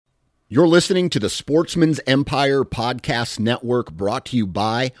You're listening to the Sportsman's Empire Podcast Network, brought to you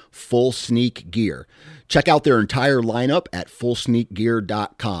by Full Sneak Gear. Check out their entire lineup at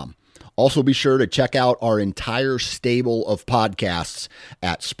fullsneakgear.com. Also be sure to check out our entire stable of podcasts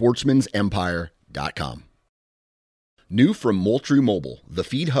at sportsmansempire.com. New from Moultrie Mobile, the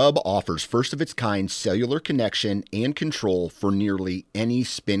Feed Hub offers first-of-its-kind cellular connection and control for nearly any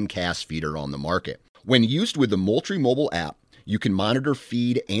spin cast feeder on the market. When used with the Moultrie Mobile app, you can monitor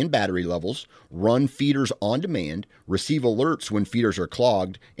feed and battery levels, run feeders on demand, receive alerts when feeders are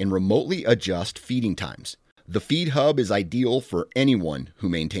clogged, and remotely adjust feeding times. The Feed Hub is ideal for anyone who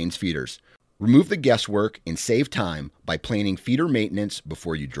maintains feeders. Remove the guesswork and save time by planning feeder maintenance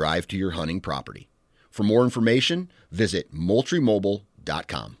before you drive to your hunting property. For more information, visit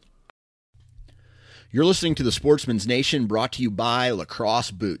MoultrieMobile.com. You're listening to the Sportsman's Nation, brought to you by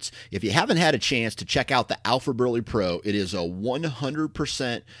Lacrosse Boots. If you haven't had a chance to check out the Alpha Burley Pro, it is a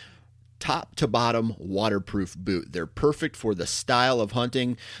 100% top to bottom waterproof boot. They're perfect for the style of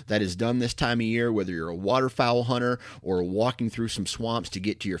hunting that is done this time of year, whether you're a waterfowl hunter or walking through some swamps to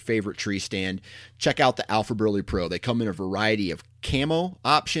get to your favorite tree stand. Check out the Alpha Burley Pro. They come in a variety of camo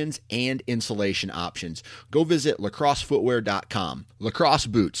options and insulation options. Go visit lacrossefootwear.com. Lacrosse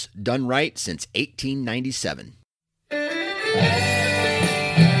boots, done right since 1897.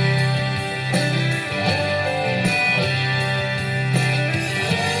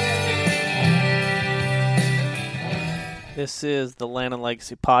 This is the Land and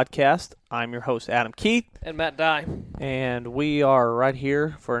Legacy Podcast. I'm your host, Adam Keith. And Matt Dye. And we are right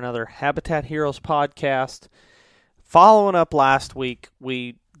here for another Habitat Heroes podcast. Following up last week,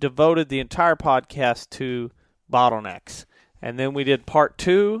 we devoted the entire podcast to bottlenecks. And then we did part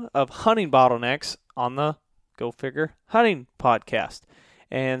 2 of hunting bottlenecks on the Go Figure Hunting podcast.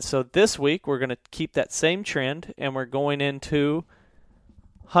 And so this week, we're going to keep that same trend, and we're going into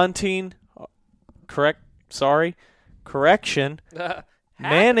hunting,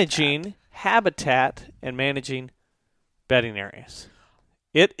 managing habitat and managing bedding areas.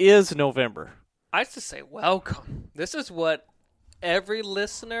 It is November. I used to say welcome. This is what every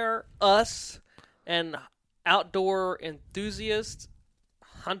listener, us, and outdoor enthusiast,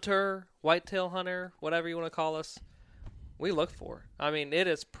 hunter, whitetail hunter, whatever you want to call us, we look for. I mean, it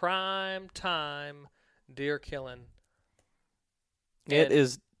is prime time deer killing. It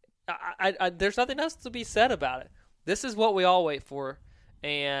is. There's nothing else to be said about it. This is what we all wait for,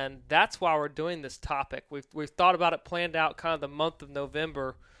 and that's why we're doing this topic. We've thought about it, planned out kind of the month of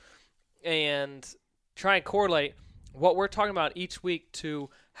November, and try and correlate what we're talking about each week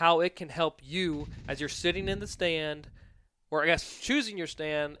to how it can help you as you're sitting in the stand, or I guess choosing your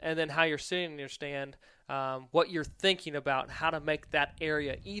stand, and then how you're sitting in your stand, what you're thinking about, how to make that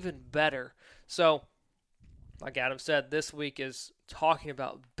area even better. So, like Adam said, this week is talking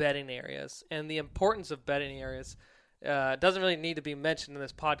about bedding areas and the importance of bedding areas. Doesn't really need to be mentioned in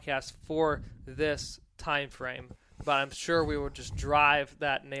this podcast for this time frame, but I'm sure we will just drive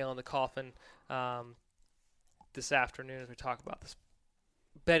that nail in the coffin this afternoon as we talk about this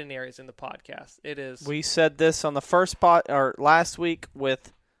bedding areas in the podcast. It is. We said this on the first last week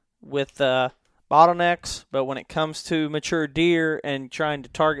with bottlenecks, but when it comes to mature deer and trying to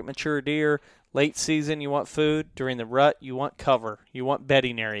target mature deer, late season you want food, during the rut you want cover, you want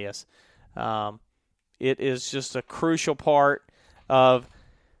bedding areas. It is just a crucial part of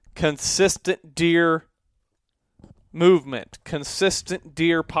consistent deer movement, consistent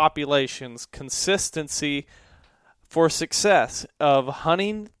deer populations, consistency for success of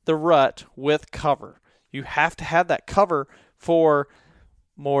hunting the rut with cover. You have to have that cover for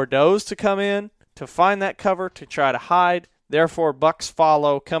more does to come in, to find that cover, to try to hide. Therefore, bucks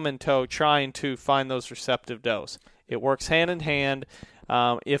follow, come in tow, trying to find those receptive does. It works hand in hand.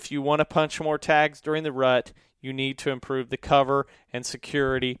 If you want to punch more tags during the rut, you need to improve the cover and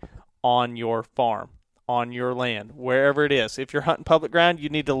security on your farm, on your land, wherever it is. If you're hunting public ground, you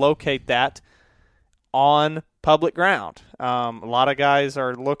need to locate that on public ground. A lot of guys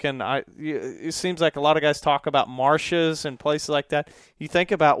are looking, it seems like a lot of guys talk about marshes and places like that. You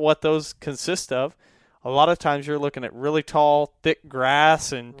think about what those consist of. A lot of times you're looking at really tall, thick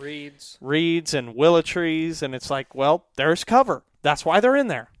grass and reeds and willow trees, and it's like, well, there's cover. That's why they're in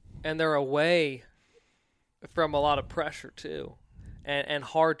there. And they're away from a lot of pressure, too, and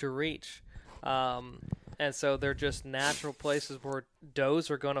hard to reach. And so they're just natural places where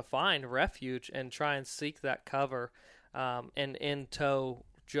does are going to find refuge and try and seek that cover. And in tow,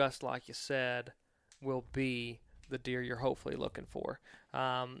 just like you said, will be the deer you're hopefully looking for.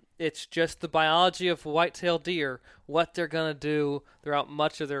 It's just the biology of white-tailed deer. What they're going to do throughout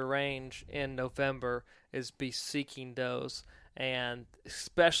much of their range in November is be seeking does. and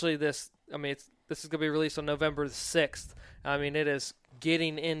especially this. I mean, this is going to be released on November the 6th. I mean, it is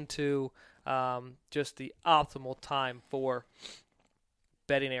getting into just the optimal time for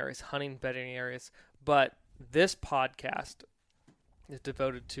bedding areas, hunting bedding areas. But this podcast is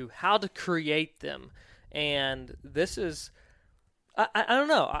devoted to how to create them. And this is, I don't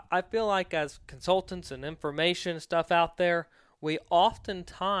know, I feel like as consultants and information stuff out there, we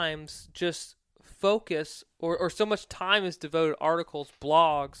oftentimes just focus, or so much time is devoted, articles,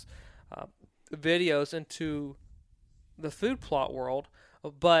 blogs, videos into the food plot world.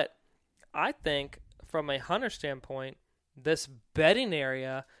 But I think from a hunter standpoint, this bedding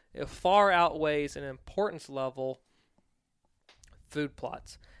area, it far outweighs in importance level food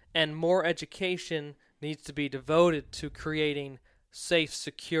plots. And more education needs to be devoted to creating safe,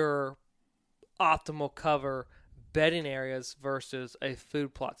 secure, optimal cover bedding areas versus a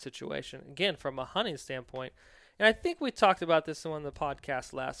food plot situation. Again, from a hunting standpoint. And I think we talked about this in one of the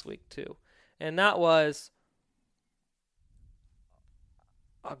podcasts last week too. And that was,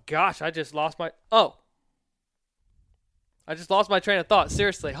 oh gosh, I just lost my train of thought.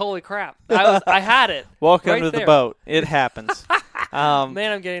 Seriously, holy crap. I had it. Welcome right to there. the boat. It happens. Man,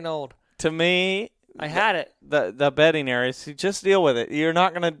 I'm getting old. To me, I had it. The bedding areas, you just deal with it. You're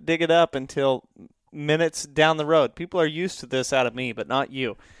not going to dig it up until minutes down the road. People are used to this out of me, but not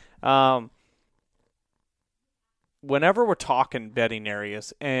you. Whenever we're talking bedding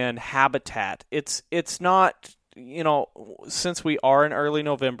areas and habitat, it's not, since we are in early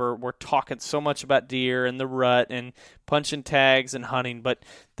November, we're talking so much about deer and the rut and punching tags and hunting, but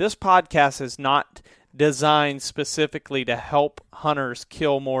this podcast is not designed specifically to help hunters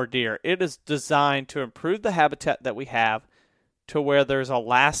kill more deer. It is designed to improve the habitat that we have to where there's a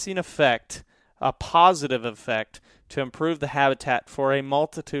lasting effect, a positive effect, to improve the habitat for a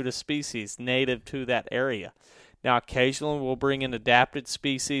multitude of species native to that area. Now, occasionally we'll bring in adapted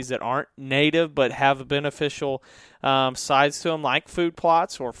species that aren't native but have beneficial sides to them, like food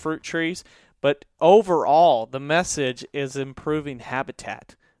plots or fruit trees. But overall, the message is improving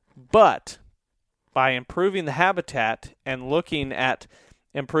habitat. But by improving the habitat and looking at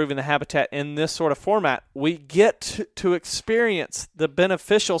improving the habitat in this sort of format, we get to experience the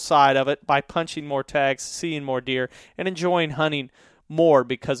beneficial side of it by punching more tags, seeing more deer, and enjoying hunting more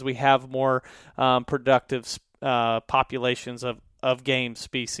because we have more productive populations of game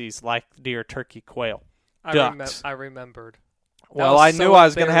species like deer, turkey, quail, ducks. I remembered. Well, I knew I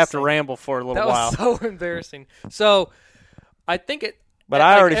was going to have to ramble for a little while. That was so embarrassing. So I think it... But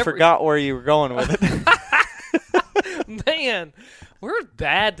I already forgot where you were going with it. Man, we're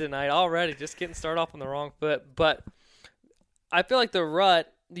bad tonight already, just getting started off on the wrong foot. But I feel like the rut,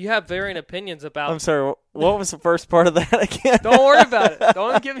 you have varying opinions about... I'm sorry, what was the first part of that again? Don't worry about it. Don't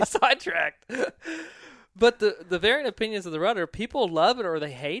even get me sidetracked. But the varying opinions of the rut are people love it or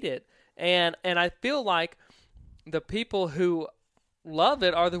they hate it. And I feel like the people who love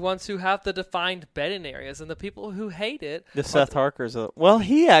it are the ones who have the defined bedding areas, and the people who hate it. The Seth Harker's. Well,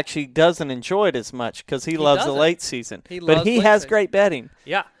 he actually doesn't enjoy it as much because he loves the late season. But he has great bedding.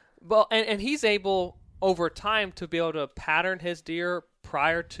 Yeah. Well, and he's able over time to be able to pattern his deer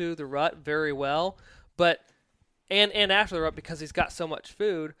prior to the rut very well, but and after the rut because he's got so much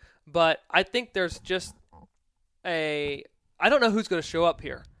food. But I think there's just I don't know who's going to show up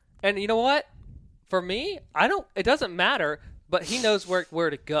here. And you know what? For me, it doesn't matter. But he knows where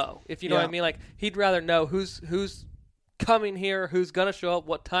to go, if you know what I mean. Like, he'd rather know who's coming here, who's going to show up,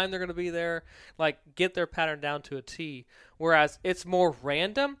 what time they're going to be there, like, get their pattern down to a T. Whereas it's more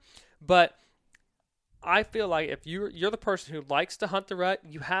random, but I feel like if you're the person who likes to hunt the rut,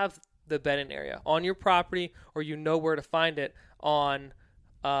 you have the bedding area on your property, or you know where to find it on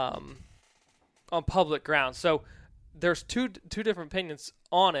public ground. So there's two different opinions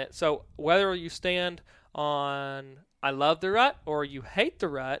on it. So whether you stand on I love the rut or you hate the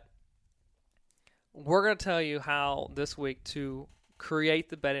rut, we're going to tell you how this week to create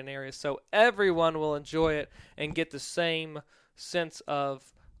the bedding area so everyone will enjoy it and get the same sense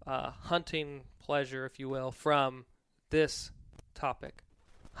of hunting pleasure, if you will, from this topic.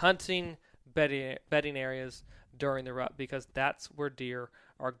 Hunting bedding areas during the rut, because that's where deer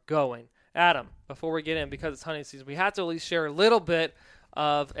are going. Adam, before we get in, because it's hunting season, we have to at least share a little bit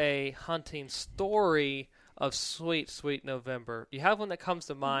of a hunting story of sweet, sweet November. You have one that comes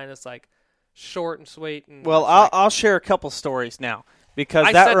to mind that's like short and sweet. And well, I'll share a couple stories now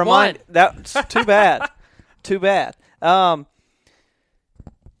because that's too bad. Too bad.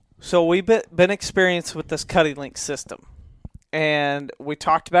 So we've been experienced with this Cutting Link system, and we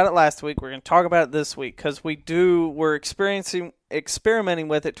talked about it last week. We're going to talk about it this week because we're experimenting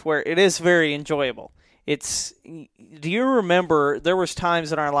with it to where it is very enjoyable. do you remember there was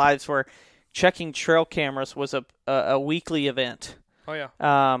times in our lives where checking trail cameras was a weekly event? Oh,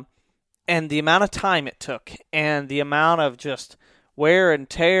 yeah. And the amount of time it took and the amount of just wear and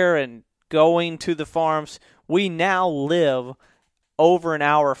tear and going to the farms. We now live over an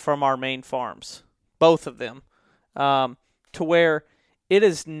hour from our main farms, both of them, to where it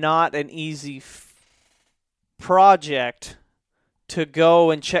is not an easy project to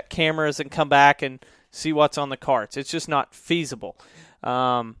go and check cameras and come back and see what's on the carts. It's just not feasible.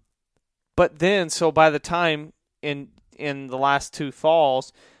 But then, so by the time in the last 2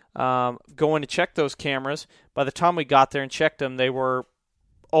 falls, going to check those cameras, by the time we got there and checked them, they were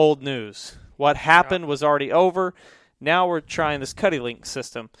old news. What happened was already over. Now we're trying this CuddyLink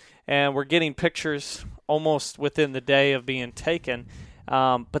system, and we're getting pictures almost within the day of being taken.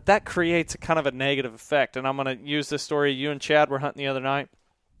 But that creates a kind of a negative effect. And I'm going to use this story. You and Chad were hunting the other night,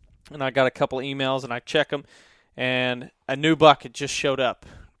 and I got a couple emails, and I check them, and a new buck had just showed up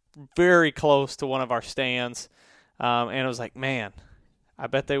very close to one of our stands. And it was like, man, I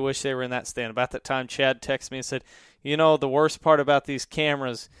bet they wish they were in that stand. About that time, Chad texted me and said, the worst part about these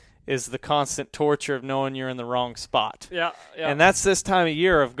cameras is the constant torture of knowing you're in the wrong spot. Yeah. And that's this time of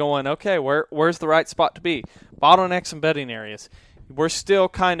year of going, okay, where's the right spot to be? Bottlenecks and bedding areas. We're still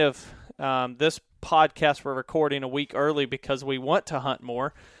kind of, this podcast we're recording a week early because we want to hunt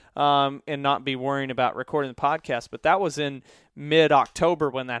more and not be worrying about recording the podcast. But that was in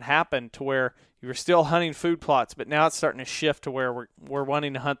mid-October when that happened, to where you were still hunting food plots, but now it's starting to shift to where we're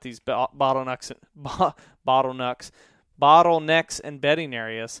wanting to hunt these bottlenecks and bedding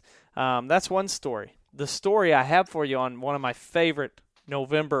areas. That's one story. The story I have for you on one of my favorite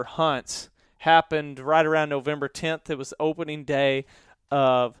November hunts happened right around November 10th. It was opening day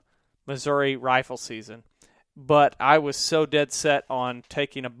of Missouri rifle season. But I was so dead set on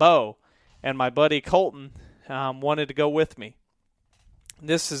taking a bow, and my buddy Colton wanted to go with me.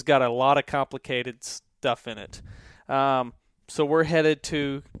 This has got a lot of complicated stuff in it. So we're headed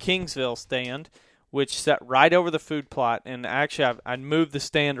to Kingsville stand, which sat right over the food plot. And actually, I moved the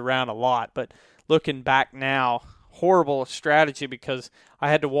stand around a lot. But looking back now, horrible strategy because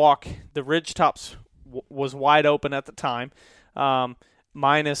I had to walk. The ridge tops was wide open at the time,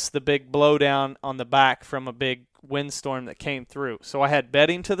 minus the big blowdown on the back from a big windstorm that came through. So I had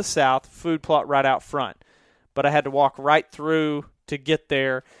bedding to the south, food plot right out front. But I had to walk right through to get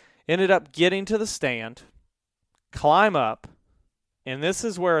there. Ended up getting to the stand, climb up, and this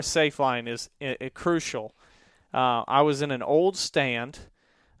is where a safe line is crucial. I was in an old stand.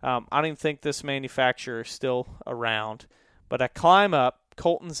 I don't even think this manufacturer is still around, but I climb up.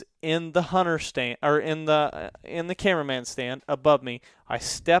 Colton's in the hunter stand, or in the cameraman stand above me. I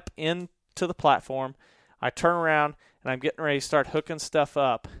step into the platform. I turn around, and I'm getting ready to start hooking stuff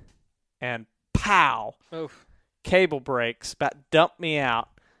up, and pow! Oof. Cable breaks, about dumped me out.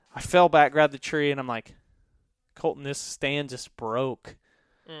 I fell back, grabbed the tree, and I'm like, Colton, this stand just broke.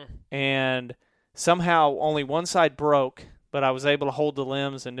 And somehow only one side broke, but I was able to hold the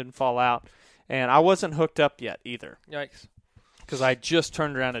limbs and didn't fall out. And I wasn't hooked up yet either. Yikes. Because I just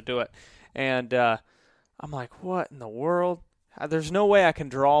turned around to do it. And I'm like, what in the world? There's no way I can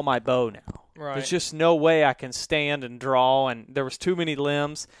draw my bow now. Right. There's just no way I can stand and draw, and there was too many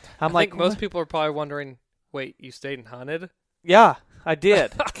limbs. I think most people are probably wondering, wait, you stayed and hunted? Yeah, I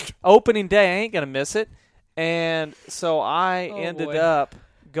did. Opening day, I ain't going to miss it. And so I ended up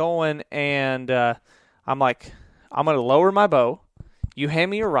going, and I'm like, I'm going to lower my bow. You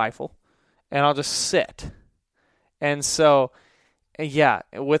hand me your rifle, and I'll just sit. And so, yeah,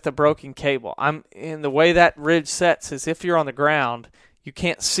 with the broken cable, the way that ridge sets is if you're on the ground, you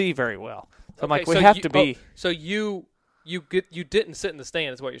can't see very well. So I'm like, we have to be. So you didn't sit in the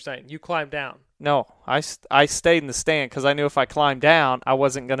stand, is what you're saying. You climbed down. No, I stayed in the stand because I knew if I climbed down, I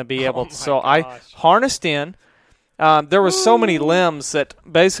wasn't going to be able to. So gosh. I harnessed in. There was so many limbs that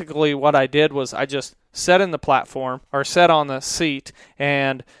basically what I did was I just sat in the platform or sat on the seat,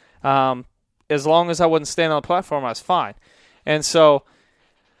 and as long as I wasn't standing on the platform, I was fine. And so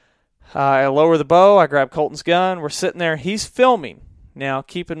I lower the bow. I grab Colton's gun. We're sitting there. He's filming. Now,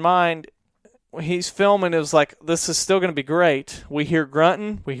 keep in mind, he's filming. It was like, this is still going to be great. We hear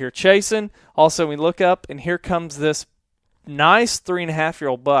grunting. We hear chasing. Also, we look up, and here comes this nice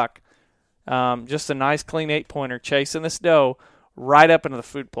 3.5-year-old buck, just a nice, clean 8-pointer, chasing this doe right up into the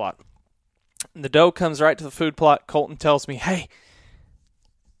food plot. The doe comes right to the food plot. Colton tells me, hey,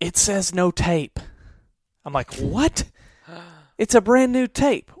 it says no tape. I'm like, what? It's a brand new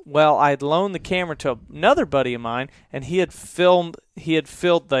tape. Well, I had loaned the camera to another buddy of mine, and he had filled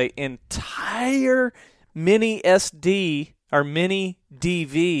the entire mini SD or mini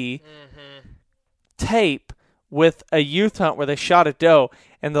DV tape with a youth hunt where they shot a doe,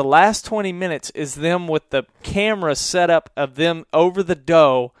 and the last 20 minutes is them with the camera set up of them over the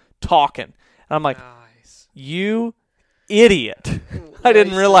doe talking. And I'm like, Nice. you idiot. I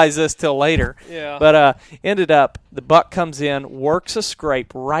didn't realize this till later. Yeah. But ended up, the buck comes in, works a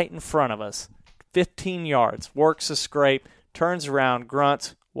scrape right in front of us, 15 yards, works a scrape, turns around,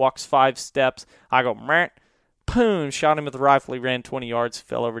 grunts, walks 5 steps. I go, meh, boom, shot him with the rifle. He ran 20 yards,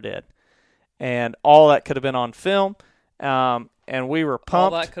 fell over dead. And all that could have been on film, and we were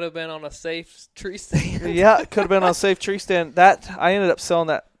pumped. All that could have been on a safe tree stand. Yeah, it could have been on a safe tree stand. I ended up selling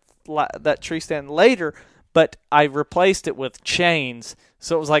that tree stand later, but I replaced it with chains,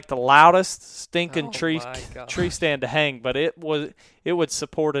 so it was like the loudest stinking tree stand to hang. But it would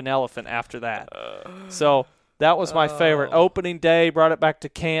support an elephant after that. So that was my favorite. Opening day, brought it back to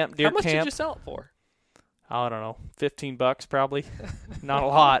camp, deer How much camp. did you sell it for? I don't know, $15 probably. Not a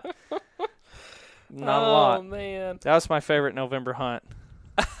lot. Not a lot. Oh, man. That was my favorite November hunt.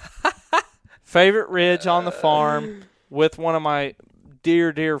 Favorite ridge on the farm with one of my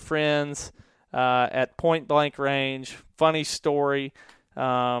dear friends at point blank range. Funny story.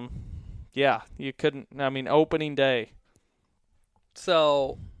 Yeah, you couldn't. I mean, opening day.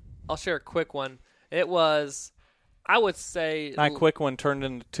 So I'll share a quick one. It was, I would say. My quick one turned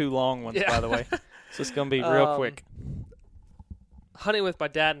into 2 long ones, by the way. So it's going to be real quick. Hunting with my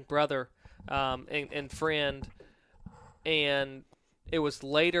dad and brother and friend, and it was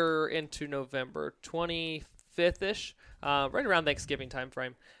later into November, 25th-ish, right around Thanksgiving time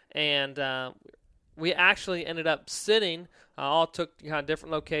frame. And we actually ended up sitting, all took kind of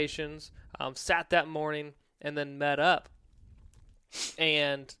different locations, sat that morning, and then met up.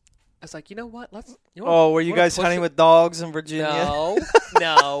 And I was like, you know what? Were you guys hunting with dogs in Virginia?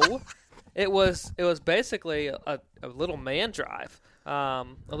 No. It was basically a little man drive, a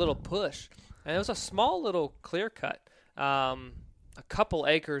little push, and it was a small little clear cut, a couple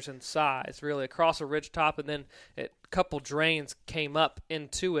acres in size, really, across a ridge top, and then a couple drains came up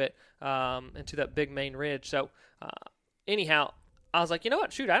into it, into that big main ridge. So, anyhow, I was like, you know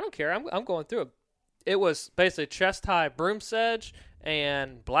what? Shoot, I don't care. I'm going through it. It was basically chest high broom sedge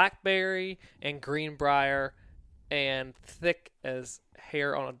and blackberry and greenbrier and thick as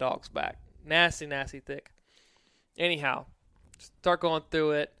hair on a dog's back. Nasty thick. Anyhow, start going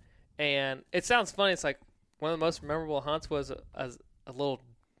through it, and it sounds funny. It's like one of the most memorable hunts was a little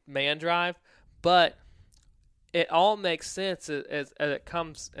man drive, but it all makes sense as it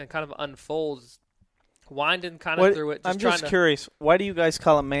comes and kind of unfolds, winding kind of through it. I'm just curious. Why do you guys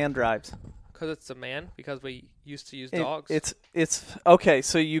call them man drives? Because it's a man. Because we used to use dogs. It's okay.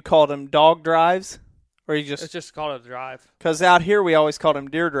 So you called them dog drives? Or you It's just called a drive. Because out here we always call them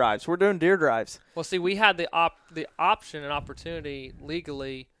deer drives. We're doing deer drives. Well, see, we had the option and opportunity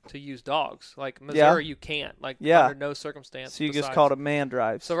legally to use dogs. Like Missouri, you can't. Under no circumstance. So you just called them man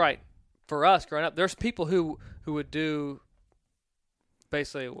drives. So right, for us growing up, there's people who would do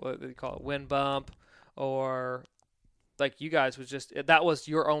basically what they call it, wind bump, or like you guys was just that was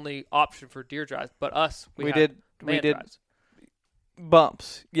your only option for deer drives. But us, we did drives.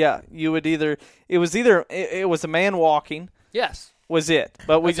 Bumps. Yeah, you would it was a man walking. Yes. Was it.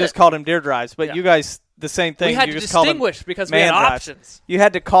 But we just called him deer drives. But you guys, the same thing. We had you to just distinguish because we had options. You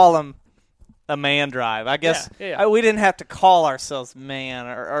had to call them a man drive. I guess we didn't have to call ourselves man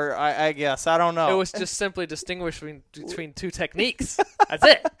or I guess. I don't know. It was just simply distinguishing between 2 techniques. That's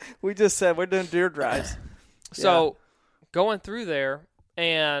it. We just said we're doing deer drives. So going through there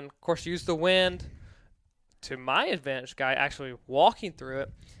and, of course, use the wind to my advantage, guy actually walking through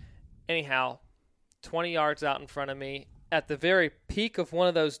it. Anyhow, 20 yards out in front of me, at the very peak of one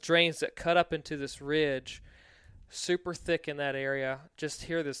of those drains that cut up into this ridge, super thick in that area, just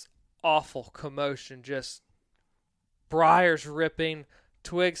hear this awful commotion, just briars ripping,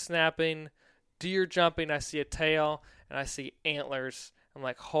 twigs snapping, deer jumping. I see a tail, and I see antlers. I'm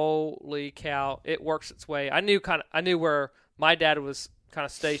like, holy cow, it works its way. I knew where my dad was kind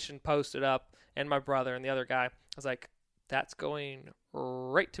of stationed, posted up, and my brother and the other guy. I was like, that's going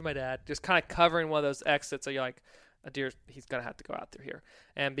right to my dad, just kind of covering one of those exits. So you're like, a deer, he's going to have to go out through here.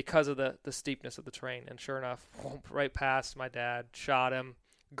 And because of the steepness of the terrain, and sure enough, right past my dad, shot him.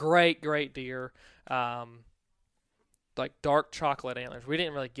 Great deer. Like dark chocolate antlers. We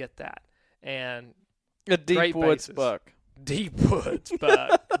didn't really get that. And a deep woods buck. Deep woods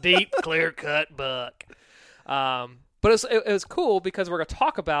buck. Deep, clear-cut buck. But it was cool because we're going to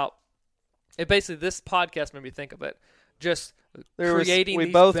talk about it. Basically, this podcast made me think of it. Just creating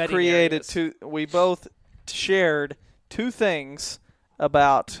these bedding areas. We both shared 2 things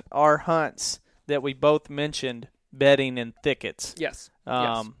about our hunts that we both mentioned: bedding and thickets. Yes.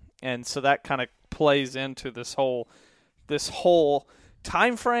 And so that kind of plays into this whole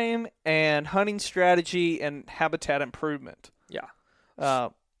time frame and hunting strategy and habitat improvement. Yeah.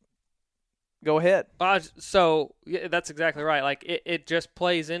 Go ahead. So yeah, that's exactly right. Like it just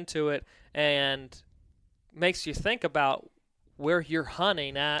plays into it and makes you think about where you're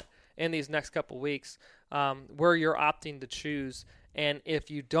hunting at in these next couple weeks, where you're opting to choose. And if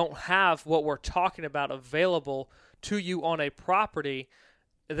you don't have what we're talking about available to you on a property,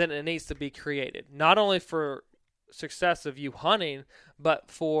 then it needs to be created. Not only for success of you hunting, but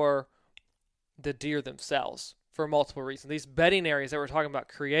for the deer themselves for multiple reasons. These bedding areas that we're talking about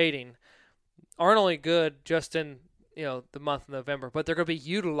creating aren't only good just in the month of November, but they're going to be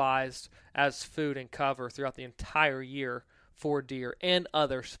utilized as food and cover throughout the entire year for deer and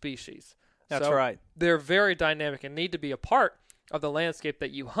other species. That's right. They're very dynamic and need to be a part of the landscape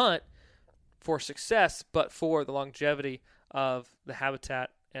that you hunt for success, but for the longevity of the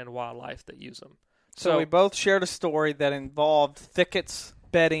habitat and wildlife that use them. So we both shared a story that involved thickets,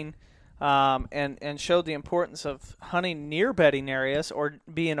 bedding, and showed the importance of hunting near bedding areas or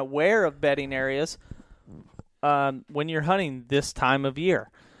being aware of bedding areas when you're hunting this time of year.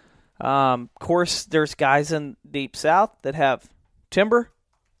 Of course, there's guys in Deep South that have timber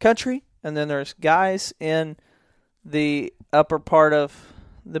country, and then there's guys in the upper part of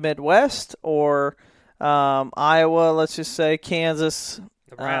the Midwest or Iowa, let's just say, Kansas,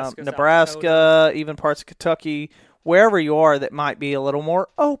 Nebraska, even parts of Kentucky, wherever you are that might be a little more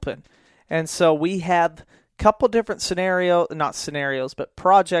open. And so we have a couple different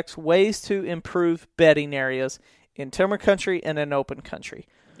projects, ways to improve bedding areas in timber country and in open country.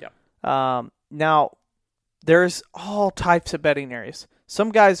 Yeah. Now, there's all types of bedding areas.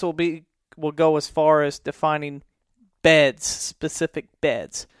 Some guys will go as far as defining beds, specific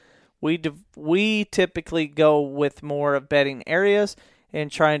beds. We typically go with more of bedding areas and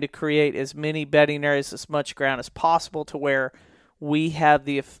trying to create as many bedding areas, as much ground as possible, to where we have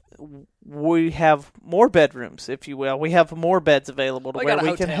more bedrooms, if you will. We have more beds available to where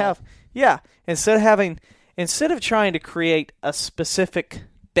we can have. Yeah, instead of trying to create a specific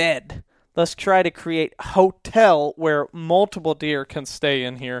bed, let's try to create a hotel where multiple deer can stay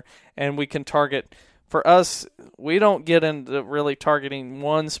in here, and we can target. For us, we don't get into really targeting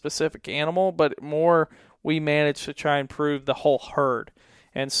one specific animal, but more we manage to try and improve the whole herd.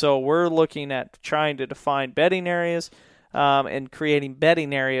 And so we're looking at trying to define bedding areas and creating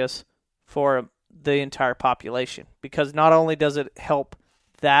bedding areas for the entire population. Because not only does it help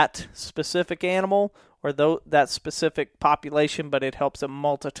that specific animal or that specific population, but it helps a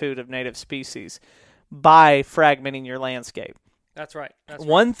multitude of native species by fragmenting your landscape. That's right.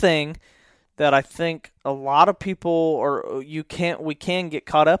 One thing that I think a lot of people we can get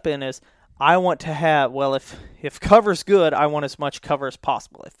caught up in is, I want to have, if cover's good, I want as much cover as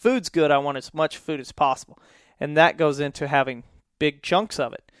possible. If food's good, I want as much food as possible. And that goes into having big chunks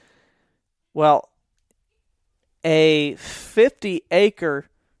of it. Well, a 50-acre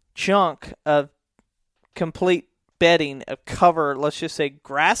chunk of complete bedding of cover, let's just say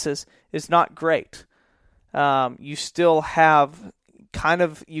grasses, is not great. You still have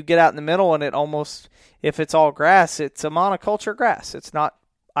you get out in the middle and it almost, if it's all grass, it's a monoculture grass. It's not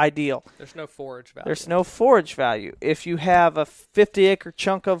ideal. There's no forage value. If you have a 50-acre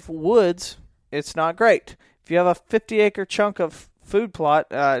chunk of woods, it's not great. If you have a 50-acre chunk of food plot,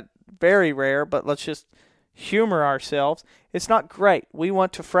 very rare, but let's just humor ourselves, it's not great. We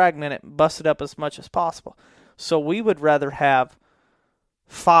want to fragment it and bust it up as much as possible. So we would rather have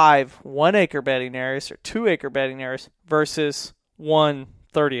 5 1-acre bedding areas or 2-acre bedding areas versus 1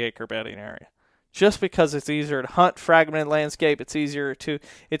 30-acre bedding area. Just because it's easier to hunt fragmented landscape,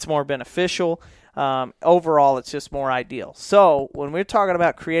 it's more beneficial. Overall, it's just more ideal. So when we're talking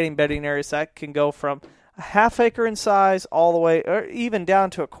about creating bedding areas, that can go from a half-acre in size all the way, or even down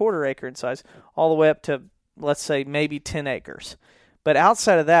to a quarter-acre in size, all the way up to, let's say, maybe 10 acres. But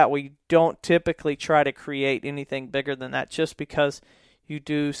outside of that, we don't typically try to create anything bigger than that, just because you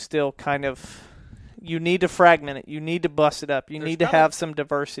do still you need to fragment it. You need to bust it up. You need to have some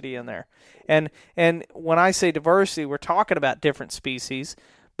diversity in there. And when I say diversity, we're talking about different species,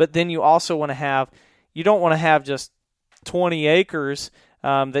 but then you also want to have, you don't want to have just 20 acres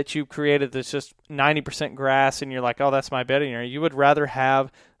that you've created that's just 90% grass and you're like, oh, that's my bedding area. You would rather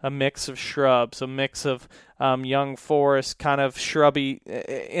have a mix of shrubs, a mix of young forest, kind of shrubby,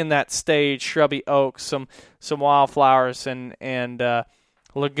 in that stage, shrubby oaks, some wildflowers and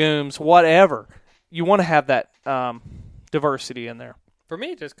legumes, whatever. You want to have that diversity in there. For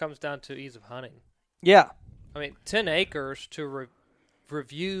me, it just comes down to ease of hunting. Yeah. I mean, 10 acres to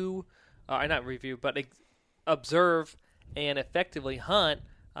observe and effectively hunt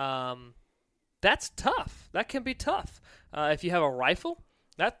that's tough. That can be tough. If you have a rifle,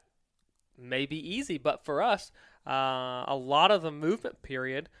 that may be easy. But for us, a lot of the movement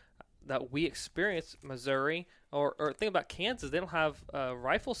period that we experience, Missouri, or think about Kansas, they don't have a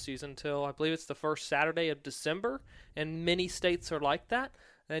rifle season until I believe it's the first Saturday of December, and many states are like that.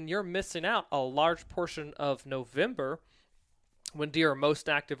 And you're missing out a large portion of November when deer are most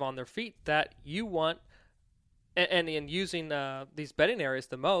active on their feet that you want, and in using these bedding areas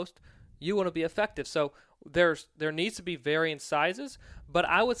the most, you want to be effective. So there needs to be varying sizes, but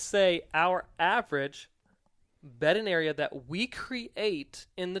I would say our average bedding area that we create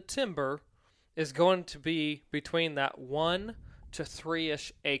in the timber is going to be between that 1 to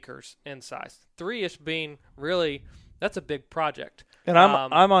 3-ish acres in size. 3-ish being really, that's a big project. And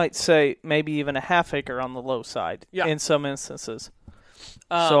I might say maybe even a half acre on the low side in some instances.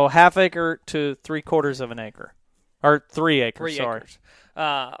 So half acre to 3/4 of an acre. Or 3 acres, 3 acres.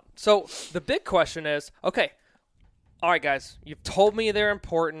 So the big question is, okay, all right, guys, you've told me they're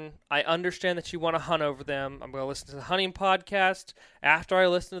important. I understand that you want to hunt over them. I'm going to listen to the hunting podcast after I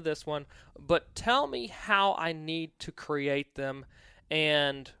listen to this one. But tell me how I need to create them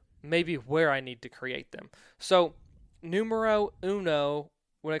and maybe where I need to create them. So numero uno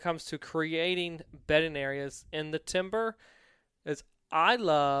when it comes to creating bedding areas in the timber is I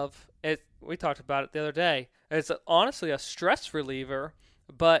love it. We talked about it the other day. It's honestly a stress reliever,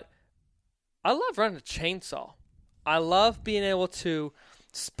 but I love running a chainsaw. I love being able to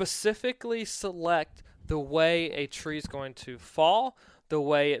specifically select the way a tree is going to fall, the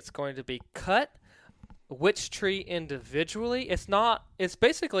way it's going to be cut, which tree individually. It's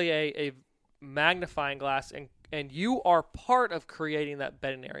basically a magnifying glass, and you are part of creating that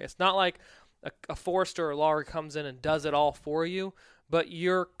bedding area. It's not like a forester or logger comes in and does it all for you, but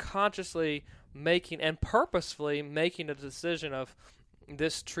you're consciously making and purposefully making a decision of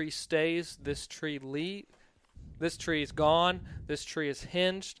this tree stays, this tree leaves. This tree is gone. This tree is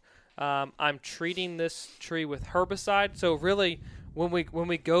hinged. I'm treating this tree with herbicide. So really, when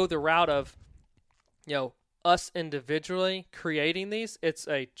we go the route of, us individually creating these, it's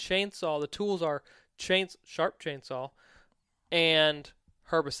a chainsaw. The tools are sharp chainsaw and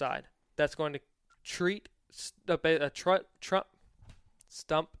herbicide. That's going to treat a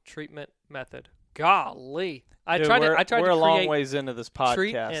stump treatment method. Golly. We're a long ways into this podcast.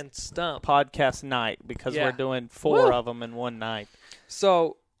 Treat and stump. Podcast night because we're doing 4 of them in one night.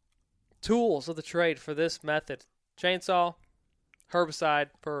 So, tools of the trade for this method: chainsaw, herbicide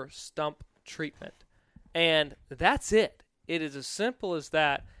for stump treatment. And that's it. It is as simple as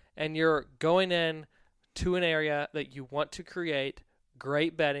that. And you're going in to an area that you want to create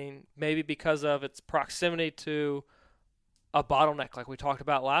great bedding, maybe because of its proximity to a bottleneck like we talked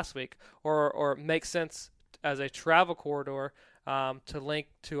about last week, or it makes sense as a travel corridor to link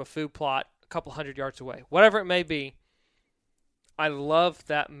to a food plot a couple 100 yards away. Whatever it may be, I love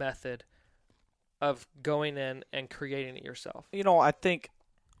that method of going in and creating it yourself. I think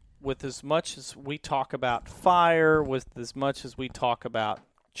with as much as we talk about fire, with as much as we talk about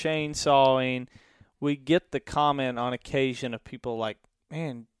chainsawing, we get the comment on occasion of people like,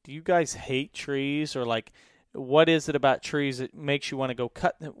 man, do you guys hate trees? Or like, what is it about trees that makes you want to go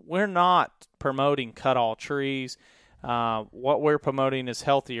cut them? We're not promoting cut all trees. What we're promoting is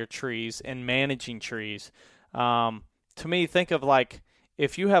healthier trees and managing trees. To me, think of like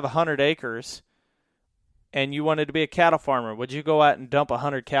if you have 100 acres and you wanted to be a cattle farmer, would you go out and dump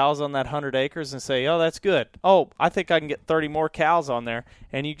 100 cows on that 100 acres and say, oh, that's good. Oh, I think I can get 30 more cows on there.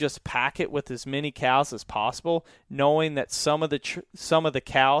 And you just pack it with as many cows as possible, knowing that some of the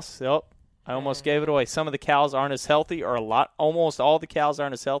cows, I almost gave it away. Some of the cows aren't as healthy, or almost all the cows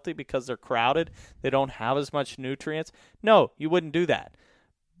aren't as healthy because they're crowded. They don't have as much nutrients. No, you wouldn't do that.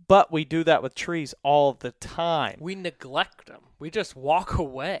 But we do that with trees all the time. We neglect them. We just walk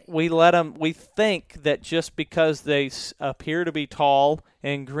away. We let them. We think that just because they appear to be tall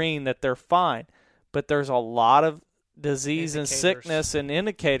and green that they're fine. But there's a lot of disease and sickness and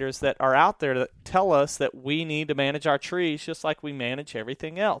indicators that are out there that tell us that we need to manage our trees just like we manage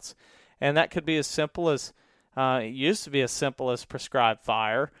everything else. And that could be as simple as, it used to be as simple as prescribed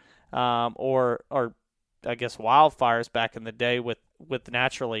fire, or I guess wildfires back in the day with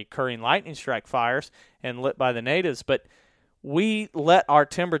naturally occurring lightning strike fires and lit by the natives. But we let our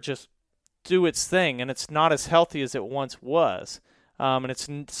timber just do its thing, and it's not as healthy as it once was. And it's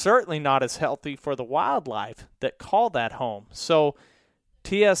certainly not as healthy for the wildlife that call that home. So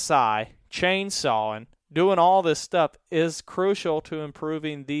TSI, chainsawing, doing all this stuff is crucial to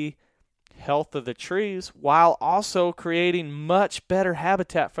improving the health of the trees while also creating much better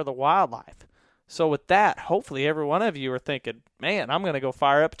habitat for the wildlife. So with that, hopefully every one of you are thinking, man, I'm going to go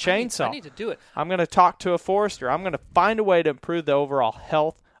fire up a chainsaw. I need to do it. I'm going to talk to a forester. I'm going to find a way to improve the overall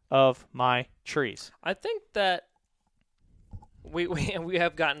health of my trees. I think that we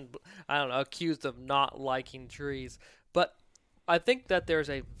have gotten, I don't know, accused of not liking trees, but I think that there's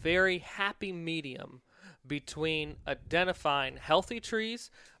a very happy medium between identifying healthy trees,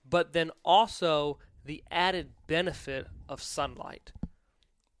 but then also the added benefit of sunlight.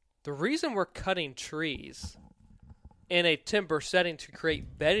 The reason we're cutting trees in a timber setting to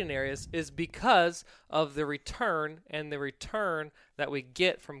create bedding areas is because of the return, and the return that we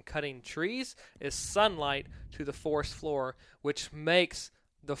get from cutting trees is sunlight to the forest floor, which makes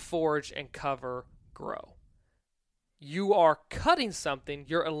the forage and cover grow. You are cutting something,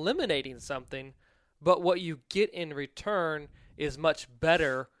 you're eliminating something, but what you get in return is much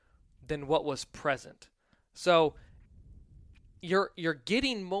better than what was present. So you're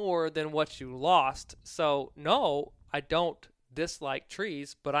getting more than what you lost. So no, I don't dislike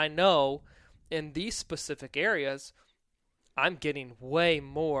trees, but I know in these specific areas, I'm getting way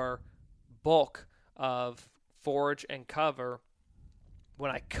more bulk of forage and cover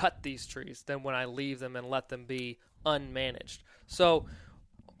when I cut these trees than when I leave them and let them be unmanaged. So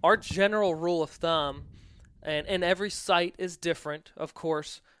our general rule of thumb, and every site is different, of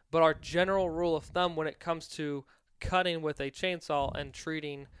course, but our general rule of thumb when it comes to cutting with a chainsaw and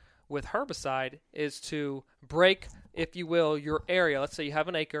treating with herbicide is to break, if you will, your area. Let's say you have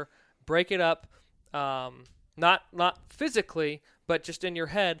an acre, break it up, not physically, but just in your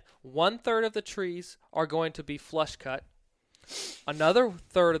head. 1/3 of the trees are going to be flush cut. Another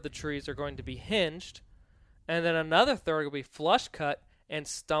third of the trees are going to be hinged, and then another third will be flush cut and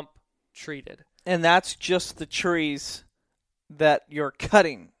stump treated. And that's just the trees that you're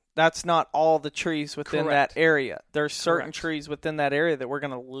cutting. That's not all the trees within Correct. that area. There's certain Correct. trees within that area that we're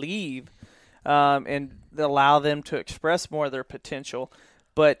going to leave and allow them to express more of their potential.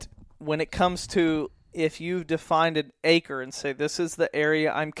 But when it comes to, if you've defined an acre and say this is the area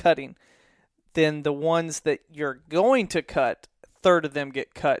I'm cutting, then the ones that you're going to cut, a third of them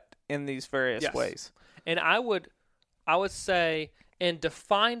get cut in these various ways. And I would say in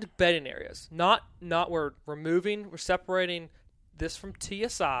defined bedding areas, not we're separating this from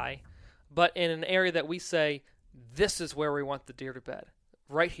TSI, but in an area that we say, this is where we want the deer to bed,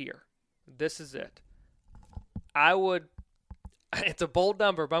 right here. This is it. It's a bold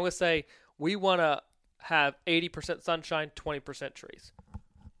number, but I'm going to say we want to have 80% sunshine, 20% trees.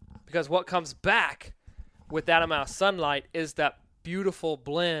 Because what comes back with that amount of sunlight is that beautiful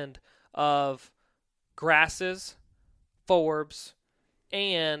blend of grasses, forbs,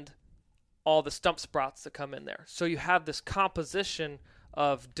 and all the stump sprouts that come in there. So you have this composition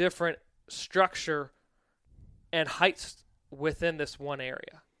of different structure and heights within this one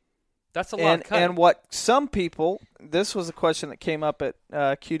area. That's a lot of cutting. And what some people, this was a question that came up at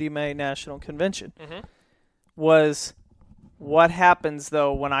QDMA National Convention, was what happens,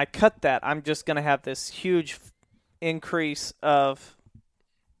 though, when I cut that? I'm just going to have this huge increase of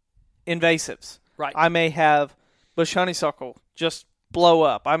invasives. Right. I may have bush honeysuckle just blow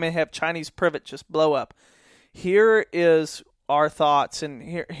up. I may have Chinese privet just blow up. Here is our thoughts, and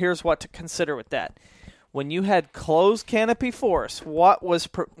here's what to consider with that. When you had closed canopy forests, what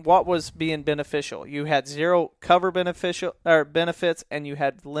was being beneficial? You had zero cover benefits, and you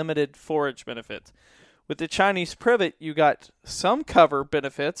had limited forage benefits. With the Chinese privet, you got some cover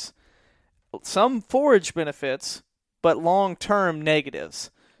benefits, some forage benefits, but long-term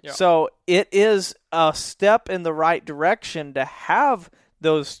negatives. Yeah. So it is a step in the right direction to have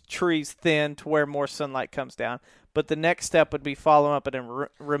those trees thin to where more sunlight comes down. But the next step would be following up and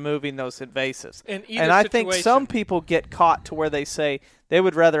removing those invasives. And I think some people get caught to where they say they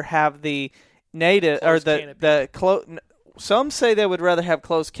would rather have the native or some say they would rather have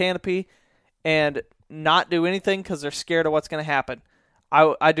closed canopy and not do anything because they're scared of what's going to happen.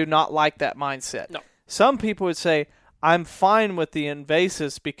 I do not like that mindset. No. Some people would say, I'm fine with the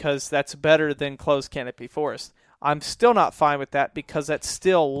invasives because that's better than closed canopy forest. I'm still not fine with that because that's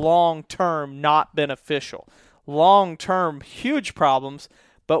still long-term not beneficial. Long-term huge problems,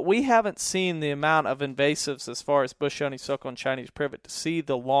 but we haven't seen the amount of invasives as far as bush honeysuckle and Chinese privet to see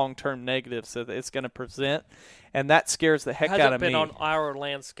the long-term negatives that it's going to present, and that scares the heck out of me. Hasn't been on our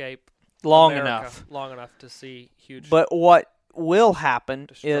landscape long enough to see huge. But what will happen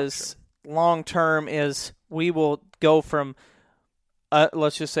is long-term is we will go from,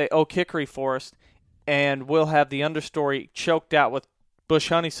 let's just say, oak hickory forest, and we'll have the understory choked out with bush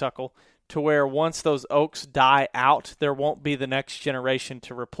honeysuckle to where once those oaks die out, there won't be the next generation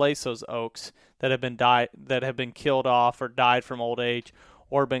to replace those oaks that have been killed off or died from old age,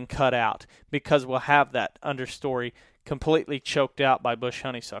 or been cut out, because we'll have that understory completely choked out by bush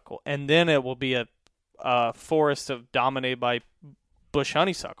honeysuckle. And then it will be a forest dominated by bush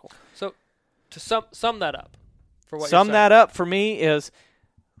honeysuckle. So to sum that up, for what Sum you're that up for me is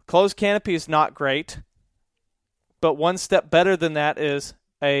closed canopy is not great, but one step better than that is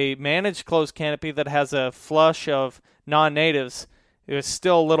a managed closed canopy that has a flush of non-natives. It is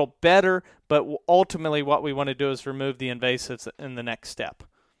still a little better, but ultimately what we want to do is remove the invasives in the next step.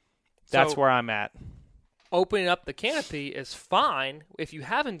 That's where I'm at. Opening up the canopy is fine if you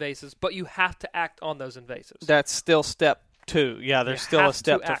have invasives, but you have to act on those invasives. That's still step 2. Yeah, there's still a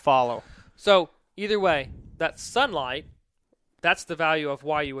step to follow. So either way, that sunlight, that's the value of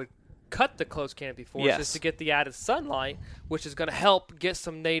why you would cut the closed canopy forest, is to get the added sunlight, which is going to help get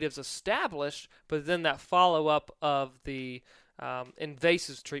some natives established, but then that follow-up of the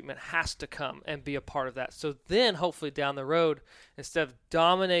invasives treatment has to come and be a part of that. So then hopefully down the road, instead of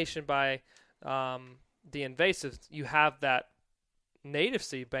domination by the invasives, you have that native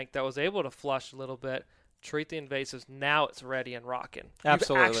seed bank that was able to flush a little bit, treat the invasives. Now it's ready and rocking.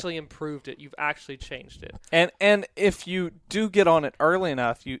 Absolutely. You've actually improved it. You've actually changed it. And if you do get on it early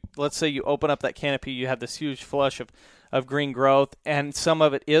enough, let's say you open up that canopy, you have this huge flush of green growth, and some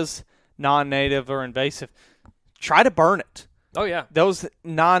of it is non-native or invasive, try to burn it. Oh, yeah. Those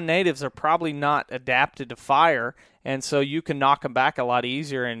non-natives are probably not adapted to fire, and so you can knock them back a lot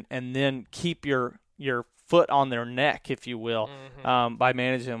easier and then keep your foot on their neck, if you will, by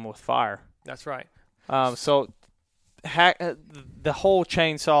managing them with fire. That's right. So the whole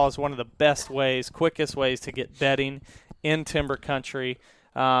chainsaw is one of the best ways, quickest ways to get bedding in timber country.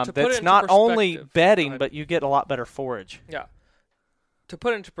 That's not only bedding, but you get a lot better forage. Yeah. To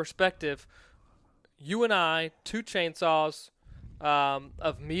put it into perspective, you and I, 2 chainsaws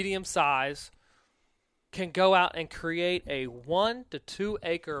of medium size, can go out and create a 1 to 2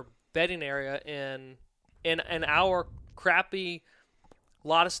 acre bedding area in our crappy,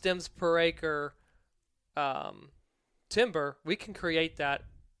 lot of stems per acre timber. We can create that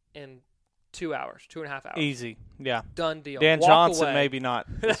in 2 hours, 2.5 hours. Easy, yeah. Done deal. Dan Walk Johnson away. maybe not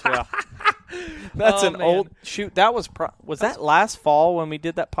as well. That's man. old shoot. That was that last fall when we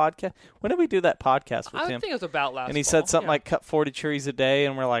did that podcast? When did we do that podcast with I him? think it was about last And he fall. said something like cut 40 trees a day,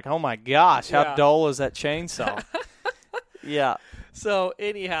 and we're like, oh my gosh, how dull is that chainsaw? Yeah. So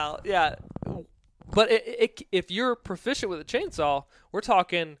anyhow, yeah. But if you're proficient with a chainsaw, we're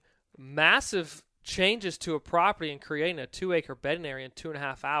talking massive changes to a property and creating a 2 acre bedding area in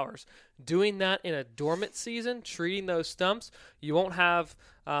 2.5 hours. Doing that in a dormant season, treating those stumps, you won't have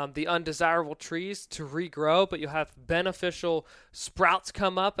the undesirable trees to regrow, but you'll have beneficial sprouts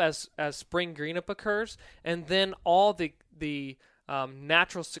come up as spring green-up occurs, and then all the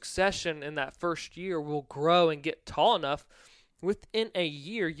natural succession in that first year will grow and get tall enough. Within a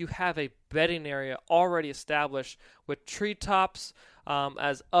year, you have a bedding area already established with treetops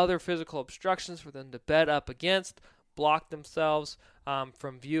as other physical obstructions for them to bed up against, block themselves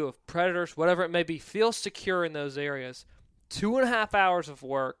from view of predators, whatever it may be. Feel secure in those areas. 2.5 hours of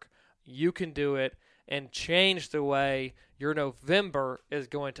work, you can do it and change the way your November is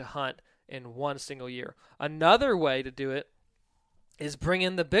going to hunt in one single year. Another way to do it is bring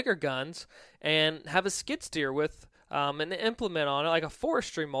in the bigger guns and have a skid steer with an implement on it, like a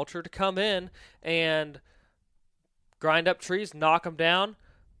forestry mulcher, to come in and grind up trees, knock them down,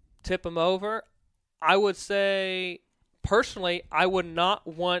 tip them over. I would say, personally, I would not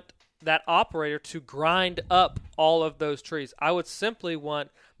want that operator to grind up all of those trees. I would simply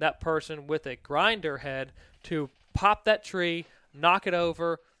want that person with a grinder head to pop that tree, knock it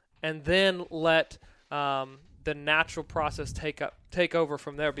over, and then let the natural process take over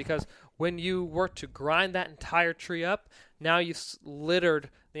from there. Because when you were to grind that entire tree up, now you've littered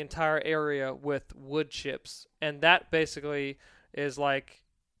the entire area with wood chips, and that basically is like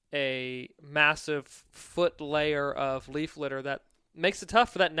a massive foot layer of leaf litter that makes it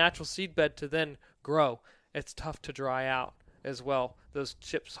tough for that natural seed bed to then grow. It's tough to dry out as well. Those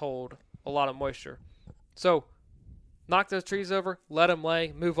chips hold a lot of moisture. So knock those trees over, let them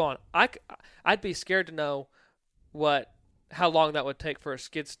lay, move on. I'd be scared to know how long that would take for a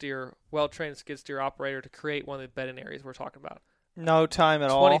skid steer, well-trained skid steer operator to create one of the bedding areas we're talking about. No time at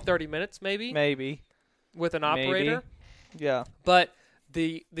all. 20, 30 minutes maybe? Maybe. With an operator? Maybe. Yeah. But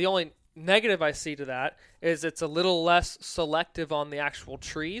the only negative I see to that is it's a little less selective on the actual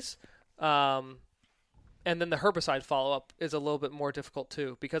trees. And then the herbicide follow-up is a little bit more difficult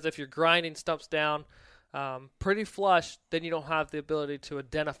too, because if you're grinding stumps down pretty flush, then you don't have the ability to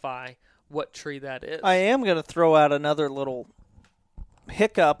identify what tree that is. I am going to throw out another little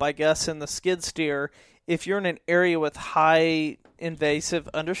hiccup, I guess, in the skid steer if you're in an area with high invasive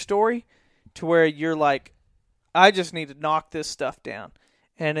understory to where you're like, I just need to knock this stuff down,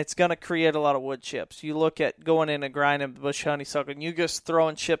 and it's going to create a lot of wood chips. You look at going in and grinding bush honeysuckle, and you just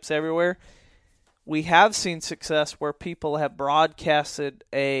throwing chips everywhere. We have seen success where people have broadcasted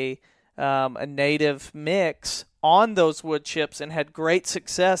a native mix on those wood chips and had great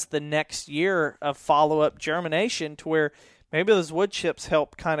success the next year of follow-up germination to where maybe those wood chips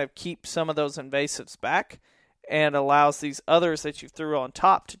help kind of keep some of those invasives back and allows these others that you threw on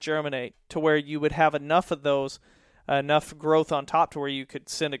top to germinate to where you would have enough of those, enough growth on top to where you could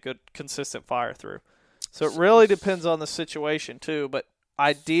send a good consistent fire through. So it really depends on the situation too, but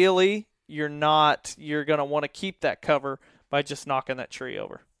ideally you're going to want to keep that cover by just knocking that tree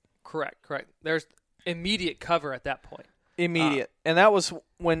over. Correct. There's immediate cover at that point. Immediate. And that was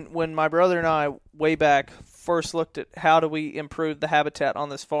when my brother and I, way back, first looked at how do we improve the habitat on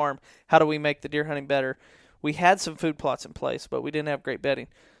this farm, how do we make the deer hunting better. We had some food plots in place, but we didn't have great bedding.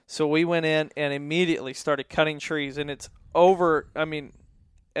 So we went in and immediately started cutting trees, and it's over,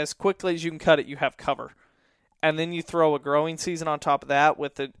 as quickly as you can cut it, you have cover. And then you throw a growing season on top of that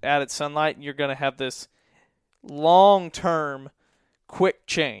with the added sunlight, and you're going to have this long-term quick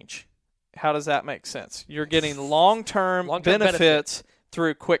change. How does that make sense? You're getting long-term benefits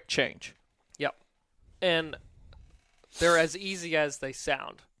through quick change. Yep. And they're as easy as they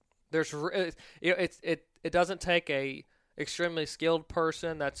sound. It doesn't take a extremely skilled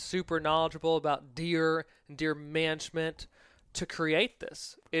person that's super knowledgeable about deer and deer management to create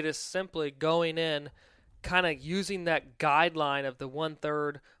this. It is simply going in, kind of using that guideline of the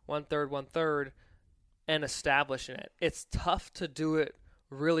 1/3, 1/3, 1/3, and establishing it. It's tough to do it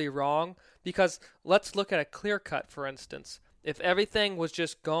really wrong because let's look at a clear cut, for instance. If everything was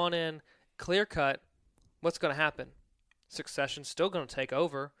just gone in clear cut, what's going to happen? Succession's still going to take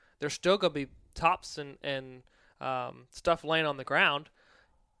over. There's still going to be tops and stuff laying on the ground.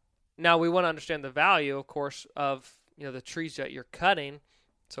 Now we want to understand the value, of course, of the trees that you're cutting.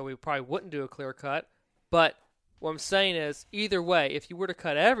 So we probably wouldn't do a clear cut. But what I'm saying is, either way, if you were to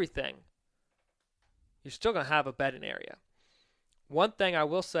cut everything, you're still going to have a bedding area. One thing I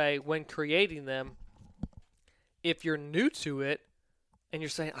will say when creating them, if you're new to it and you're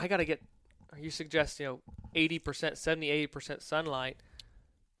saying, you suggest, 80%, 70, 80% sunlight,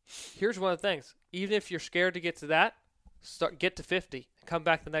 here's one of the things. Even if you're scared to get to that, get to 50. Come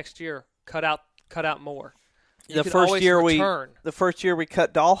back the next year, cut out more. The first year we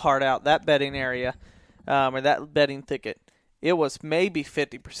cut Dollheart out, that bedding area, or that bedding thicket, it was maybe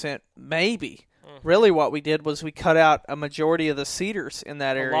 50%, maybe. Really what we did was we cut out a majority of the cedars in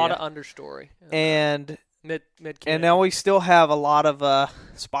that area. A lot of understory. And mid and now we still have a lot of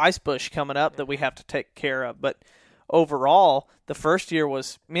spice bush coming up that we have to take care of. But overall, the first year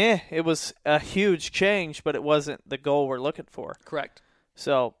was it was a huge change, but it wasn't the goal we're looking for. Correct.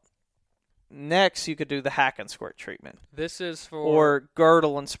 So next you could do the hack and squirt treatment. This is for or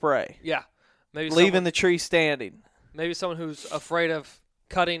girdle and spray. Yeah. Maybe leaving the tree standing. Maybe someone who's afraid of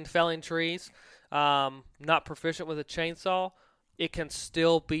felling trees. Not proficient with a chainsaw, it can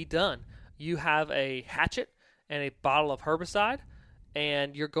still be done. You have a hatchet and a bottle of herbicide,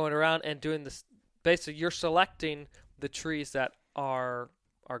 and you're going around and doing this. Basically, you're selecting the trees that are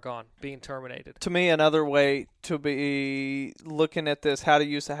gone, being terminated. To me, another way to be looking at this, how to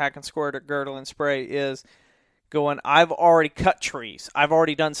use the hack and squirt or girdle and spray, is going, I've already cut trees. I've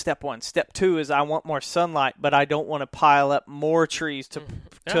already done step 1. Step 2 is I want more sunlight, but I don't want to pile up more trees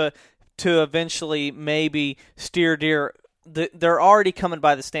to eventually maybe steer deer. They're already coming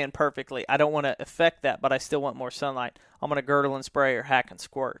by the stand perfectly. I don't want to affect that, but I still want more sunlight. I'm going to girdle and spray or hack and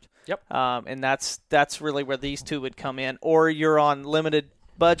squirt. Yep. And that's really where these two would come in. Or you're on limited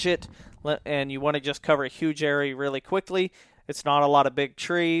budget and you want to just cover a huge area really quickly. It's not a lot of big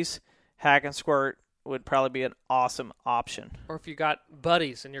trees. Hack and squirt would probably be an awesome option. Or if you got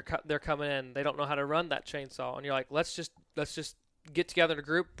buddies and they're coming in, they don't know how to run that chainsaw, and you're like, let's just get together in a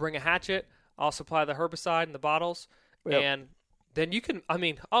group, bring a hatchet, I'll supply the herbicide and the bottles, and then you can,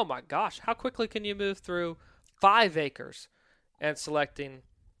 oh my gosh, how quickly can you move through 5 acres and selecting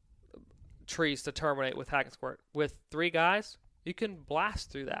trees to terminate with hack and squirt? With 3 guys, you can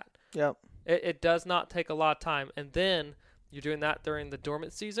blast through that. Yep. It does not take a lot of time, and then you're doing that during the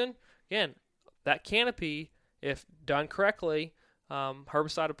dormant season. Again, that canopy, if done correctly,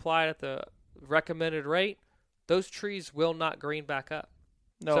 herbicide applied at the recommended rate, those trees will not green back up.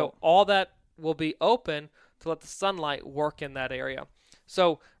 No. So all that will be open to let the sunlight work in that area.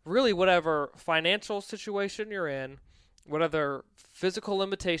 So really, whatever financial situation you're in, whatever physical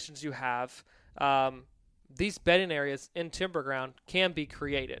limitations you have, these bedding areas in timber ground can be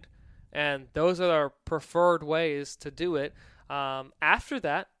created. And those are our preferred ways to do it. After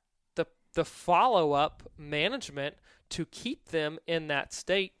that, the follow-up management to keep them in that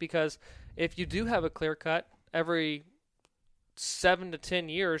state, because if you do have a clear cut every 7 to 10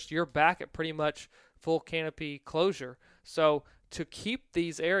 years, you're back at pretty much full canopy closure. So to keep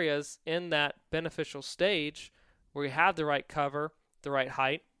these areas in that beneficial stage where you have the right cover, the right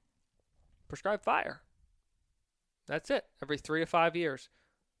height, prescribe fire. That's it. Every 3 to 5 years.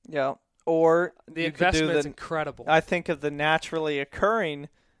 Yeah. Or The you could do investment is incredible. I think of the naturally occurring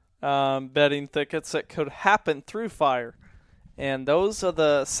bedding thickets that could happen through fire. And those are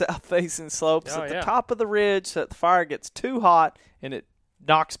the south-facing slopes at the top of the ridge that the fire gets too hot and it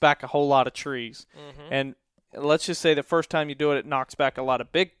knocks back a whole lot of trees. Mm-hmm. And let's just say the first time you do it, it knocks back a lot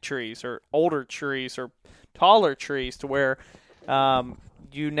of big trees or older trees or taller trees to where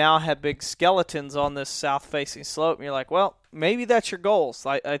you now have big skeletons on this south-facing slope. And you're like, well, maybe that's your goals.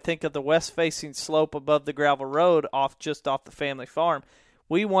 I think of the west-facing slope above the gravel road just off the family farm.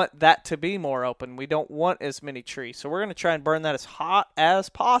 We want that to be more open. We don't want as many trees. So we're going to try and burn that as hot as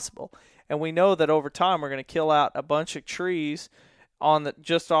possible. And we know that over time we're going to kill out a bunch of trees on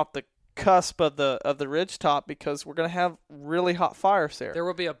just off the cusp of the ridgetop because we're going to have really hot fires there. There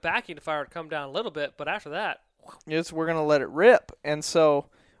will be a backing fire to come down a little bit, but after that, we're going to let it rip. And so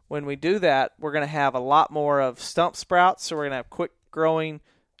when we do that, we're going to have a lot more of stump sprouts. So we're going to have quick growing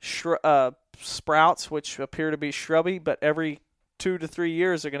sprouts, which appear to be shrubby, but every 2 to 3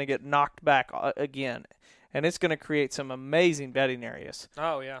 years, they're going to get knocked back again. And it's going to create some amazing bedding areas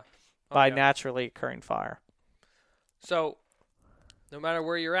by naturally occurring fire. So no matter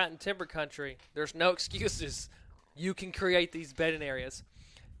where you're at in timber country, there's no excuses. You can create these bedding areas.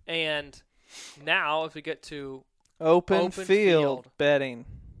 And now if we get to open field bedding.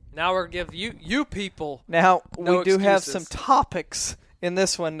 Now we're going to give you people Now, no we do excuses. have some topics in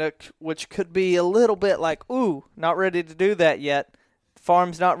this one which could be a little bit like, ooh, not ready to do that yet.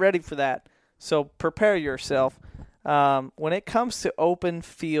 Farm's not ready for that. So prepare yourself. When it comes to open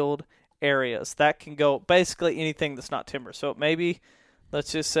field areas, that can go basically anything that's not timber. So maybe,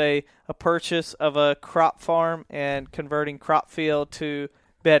 let's just say, a purchase of a crop farm and converting crop field to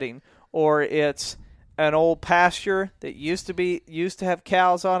bedding. Or it's an old pasture that used to have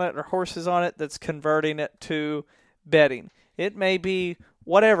cows on it or horses on it that's converting it to bedding. It may be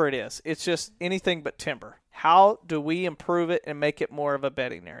whatever it is. It's just anything but timber. How do we improve it and make it more of a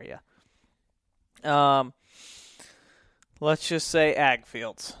bedding area? Let's just say ag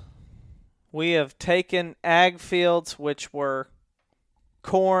fields. We have taken ag fields, which were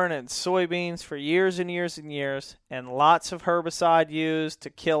corn and soybeans for years and years and years, and lots of herbicide used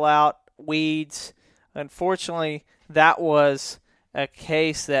to kill out weeds. Unfortunately, that was a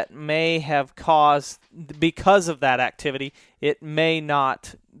case that may have caused, because of that activity, it may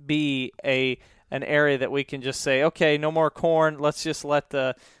not be an area that we can just say, okay, no more corn, let's just let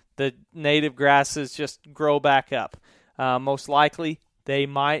the native grasses just grow back up. Most likely, they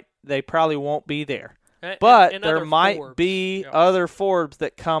probably won't be there. But and there might forbs. be other forbs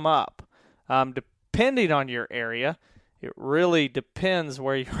that come up. Depending on your area, it really depends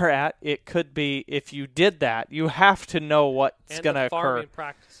where you're at. It could be, if you did that, you have to know what's going to occur. Farming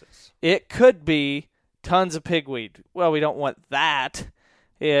practices. It could be tons of pigweed. Well, we don't want that.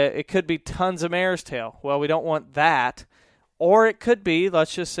 It could be tons of mare's tail. Well, we don't want that. Or it could be,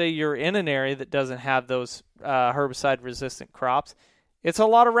 let's just say you're in an area that doesn't have those herbicide-resistant crops. It's a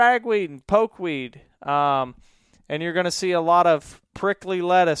lot of ragweed and pokeweed. And you're going to see a lot of prickly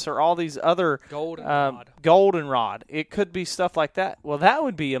lettuce or all these other goldenrod. It could be stuff like that. Well, that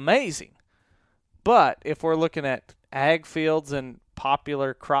would be amazing. But if we're looking at ag fields and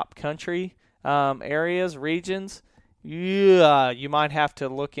popular crop country areas, regions, you might have to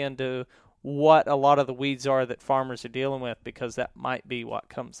look into what a lot of the weeds are that farmers are dealing with, because that might be what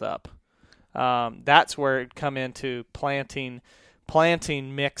comes up. That's where it come into planting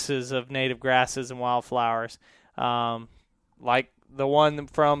mixes of native grasses and wildflowers, like the one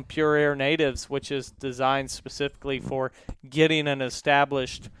from Pure Air Natives, which is designed specifically for getting an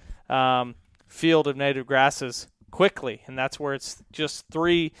established field of native grasses quickly. And that's where it's just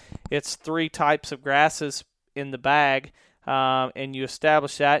three types of grasses in the bag, and you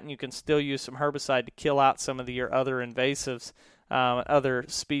establish that, and you can still use some herbicide to kill out some of your other invasives, other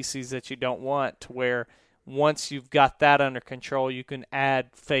species that you don't want, to where once you've got that under control, you can add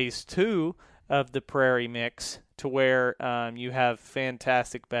phase 2 of the prairie mix to where you have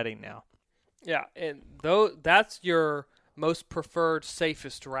fantastic bedding now. Yeah, and that's your most preferred,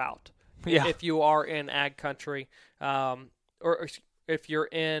 safest route. Yeah. If you are in ag country, or if you're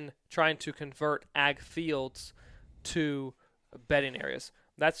in trying to convert ag fields to bedding areas.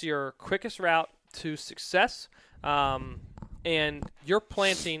 That's your quickest route to success. And you're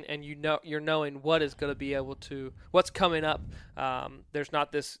planting, and you're knowing what is going to be able to, what's coming up. There's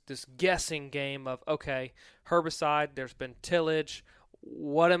not this guessing game of, okay, herbicide, there's been tillage,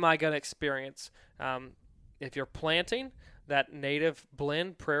 what am I going to experience? If you're planting that native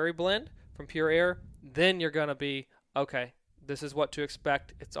blend, prairie blend from Pure Air, then you're going to be, okay, this is what to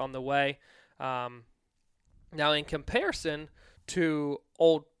expect. It's on the way. Now, in comparison to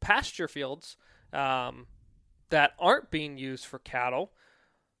old pasture fields, that aren't being used for cattle,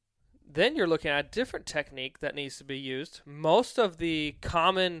 then you're looking at a different technique that needs to be used. Most of the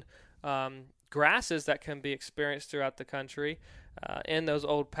common grasses that can be experienced throughout the country in those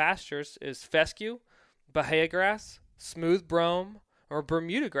old pastures is fescue, bahia grass, smooth brome, or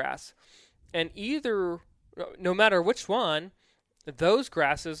Bermuda grass. And no matter which one, those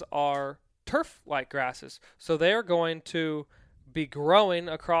grasses are turf-like grasses. So they are going to be growing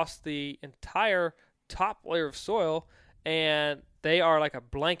across the entire top layer of soil, and they are like a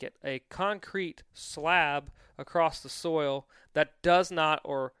blanket, a concrete slab across the soil that does not,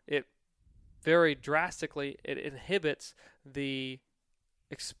 or it very drastically, it inhibits the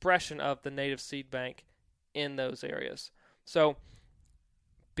expression of the native seed bank in those areas. So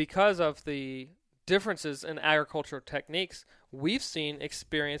because of the differences in agricultural techniques, we've seen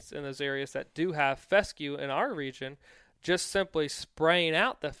experienced in those areas that do have fescue in our region, just simply spraying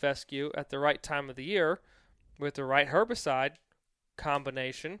out the fescue at the right time of the year with the right herbicide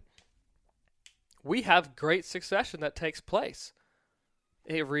combination, we have great succession that takes place.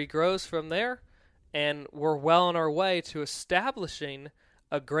 It regrows from there, and we're well on our way to establishing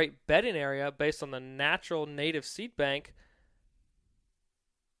a great bedding area based on the natural native seed bank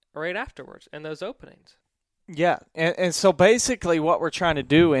right afterwards in those openings. Yeah, and so basically what we're trying to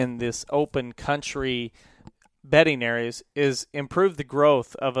do in this open country bedding areas is improve the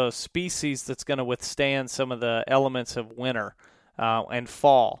growth of a species that's going to withstand some of the elements of winter and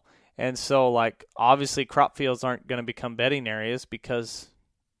fall. And so, like, obviously crop fields aren't going to become bedding areas because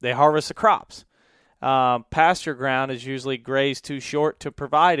they harvest the crops. Pasture ground is usually grazed too short to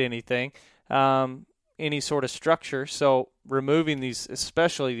provide anything, any sort of structure. So removing these,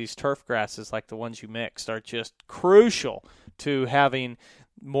 especially these turf grasses like the ones you mixed, are just crucial to having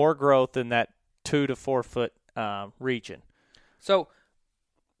more growth in that 2 to 4 foot region. So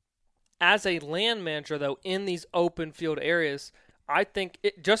as a land manager, though, in these open field areas, I think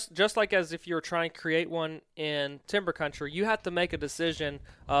it just like as if you were trying to create one in timber country, you have to make a decision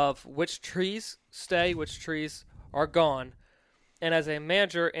of which trees stay, which trees are gone. And as a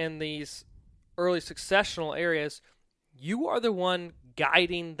manager in these early successional areas, you are the one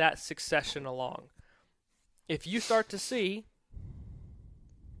guiding that succession along. If you start to see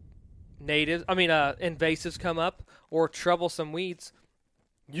invasives come up or troublesome weeds,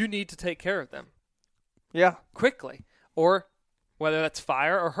 you need to take care of them. Yeah. Quickly. Or whether that's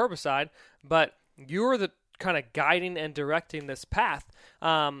fire or herbicide, but you're the kind of guiding and directing this path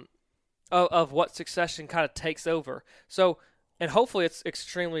of what succession kind of takes over. So, and hopefully it's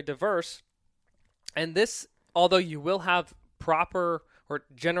extremely diverse. And this, although you will have proper or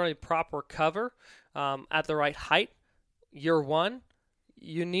generally proper cover at the right height, year one,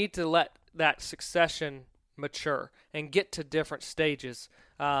 you need to let that succession mature and get to different stages.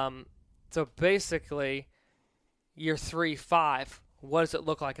 So basically, year 3, 5, what does it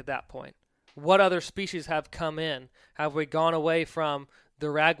look like at that point? What other species have come in? Have we gone away from the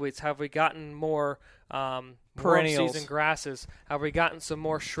ragweeds? Have we gotten more perennials, season grasses? Have we gotten some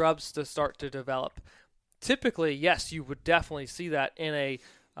more shrubs to start to develop? Typically, yes, you would definitely see that in a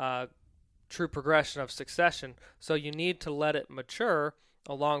true progression of succession. So you need to let it mature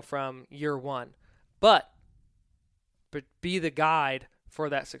along from year one. But be the guide for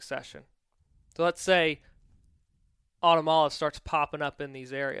that succession. So let's say autumn olive starts popping up in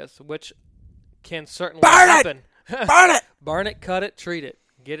these areas, which can certainly happen. Burn it! Burn it, cut it, treat it.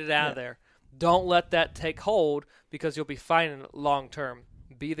 Get it out of there. Don't let that take hold because you'll be fighting it long term.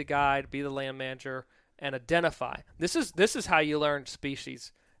 Be the guide, be the land manager, and identify. This is how you learn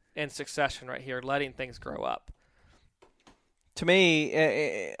species in succession right here, letting things grow up. To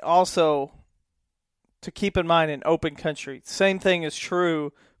me, also to keep in mind in open country, same thing is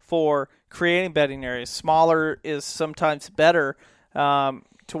true for creating bedding areas. Smaller is sometimes better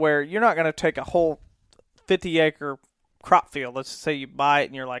to where you're not going to take a whole 50-acre crop field. Let's say you buy it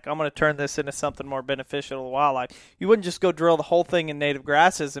and you're like, I'm going to turn this into something more beneficial to wildlife. You wouldn't just go drill the whole thing in native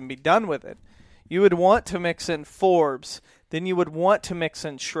grasses and be done with it. You would want to mix in forbs. Then you would want to mix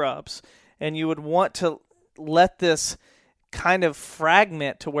in shrubs. And you would want to let this kind of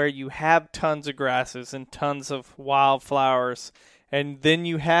fragment to where you have tons of grasses and tons of wildflowers And then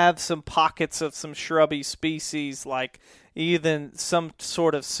you have some pockets of some shrubby species like even some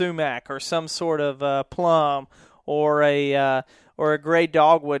sort of sumac or some sort of plum or a gray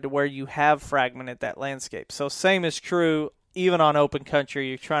dogwood where you have fragmented that landscape. So same is true even on open country.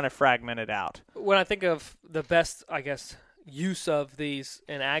 You're trying to fragment it out. When I think of the best, I guess, use of these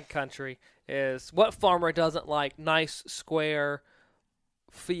in ag country is what farmer doesn't like nice square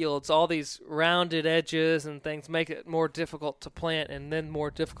fields, all these rounded edges and things make it more difficult to plant and then more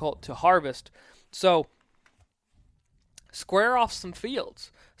difficult to harvest. So square off some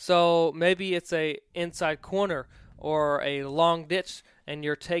fields. So maybe it's a inside corner or a long ditch and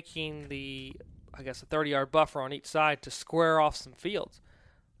you're taking a 30-yard buffer on each side to square off some fields.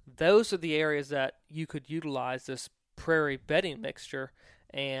 Those are the areas that you could utilize this prairie bedding mixture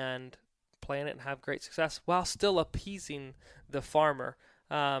and plant it and have great success while still appeasing the farmer.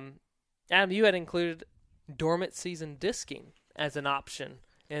 Adam, you had included dormant season disking as an option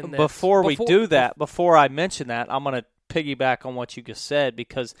in this. Before I mention that, I'm going to piggyback on what you just said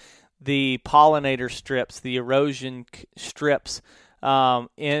because the pollinator strips, the erosion strips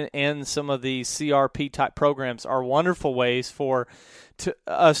in some of these CRP type programs are wonderful ways for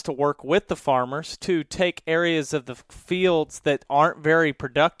us to work with the farmers to take areas of the fields that aren't very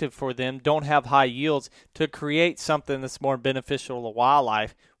productive for them, don't have high yields, to create something that's more beneficial to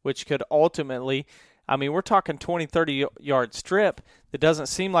wildlife, which could ultimately, we're talking 20, 30-yard strip that doesn't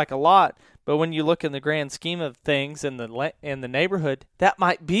seem like a lot, but when you look in the grand scheme of things in the neighborhood, that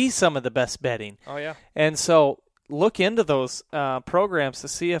might be some of the best bedding. Oh, yeah. And so look into those programs to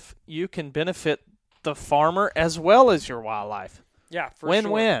see if you can benefit the farmer as well as your wildlife. Yeah, for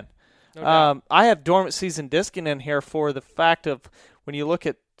Win-win. Sure. No doubt. I have dormant season disking in here for the fact of when you look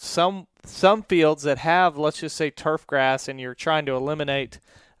at some fields that have, let's just say, turf grass, and you're trying to eliminate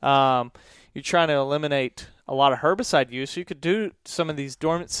a lot of herbicide use. You could do some of these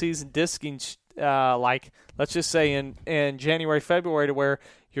dormant season disking, like let's just say in January, February, to where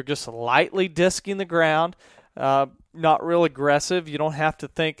you're just lightly disking the ground. Not real aggressive. You don't have to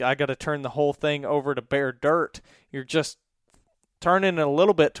think I got to turn the whole thing over to bare dirt. You're just turning it a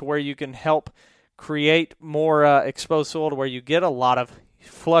little bit to where you can help create more exposed soil to where you get a lot of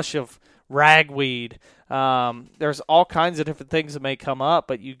flush of ragweed. There's all kinds of different things that may come up,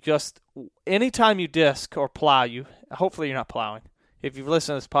 but you just anytime you disc or plow, hopefully you're not plowing. If you've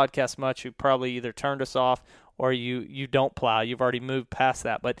listened to this podcast much, you probably either turned us off or you don't plow. You've already moved past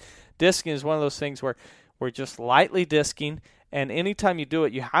that. But disking is one of those things where we're just lightly disking, and anytime you do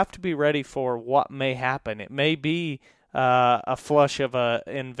it, you have to be ready for what may happen. It may be a flush of a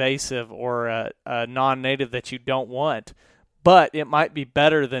invasive or a non-native that you don't want, but it might be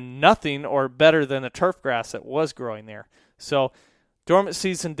better than nothing or better than a turf grass that was growing there. So dormant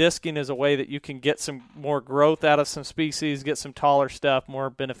season disking is a way that you can get some more growth out of some species, get some taller stuff, more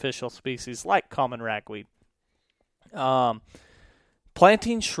beneficial species like common ragweed.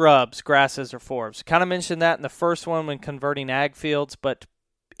 Planting shrubs, grasses, or forbs. Kind of mentioned that in the first one when converting ag fields, but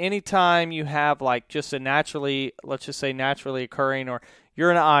anytime you have like just let's just say naturally occurring, or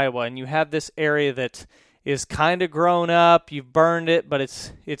you're in Iowa and you have this area that is kind of grown up, you've burned it, but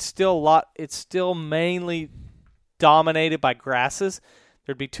it's still mainly dominated by grasses.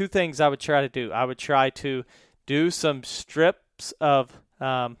 There'd be two things I would try to do. I would try to do some strips of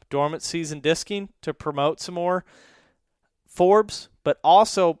dormant season disking to promote some more forbs, but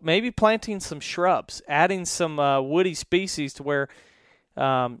also maybe planting some shrubs, adding some woody species to where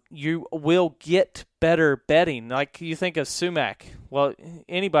you will get better bedding. Like you think of sumac. Well,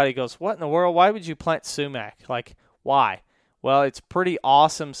 anybody goes, what in the world? Why would you plant sumac? Like, why? Well, it's pretty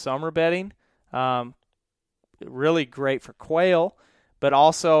awesome summer bedding. Really great for quail, but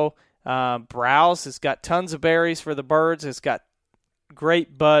also browse. It's got tons of berries for the birds. It's got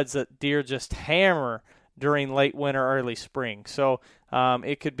great buds that deer just hammer during late winter, early spring. So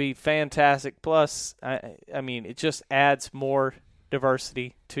it could be fantastic. Plus, it just adds more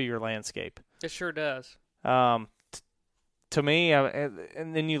diversity to your landscape. It sure does. To me,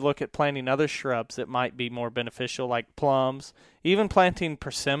 and then you look at planting other shrubs that might be more beneficial, like plums, even planting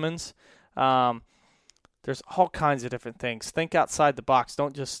persimmons. There's all kinds of different things. Think outside the box.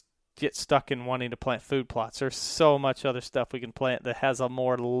 Don't just get stuck in wanting to plant food plots. There's so much other stuff we can plant that has a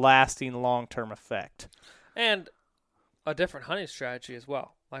more lasting long-term effect. And a different hunting strategy as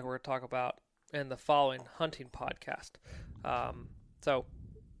well, like we're going to talk about in the following hunting podcast. So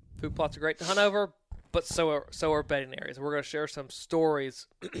food plots are great to hunt over, but so are bedding areas. We're going to share some stories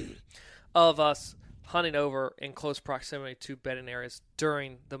of us hunting over in close proximity to bedding areas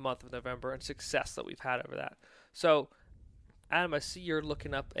during the month of November and success that we've had over that. So, Adam, I see you're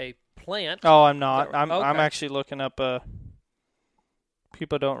looking up a plant. Oh, I'm not. Okay. I'm actually looking up a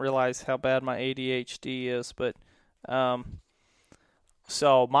people don't realize how bad my ADHD is, but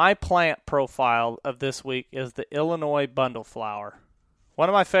so my plant profile of this week is the Illinois bundleflower. One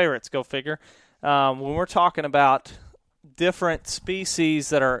of my favorites, go figure. When we're talking about different species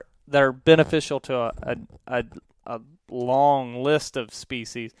that are beneficial to a long list of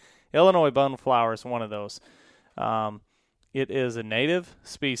species, Illinois bundleflower is one of those. It is a native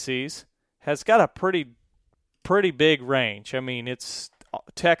species, has got a pretty big range. I mean, it's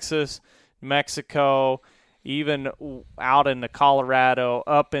Texas, Mexico, even out into Colorado,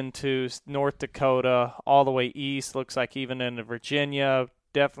 up into North Dakota, all the way east, looks like even into Virginia,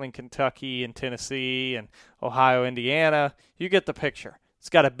 definitely Kentucky and Tennessee and Ohio, Indiana. You get the picture. It's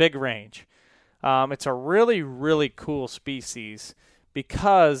got a big range. It's a really, really cool species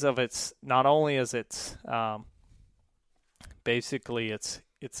because of its, not only is its basically its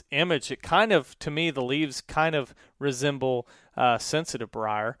image. It kind of, to me, the leaves kind of resemble sensitive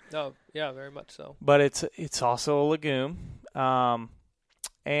briar. Oh, yeah, very much so. But it's also a legume,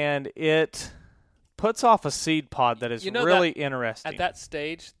 and it puts off a seed pod that is really interesting. At that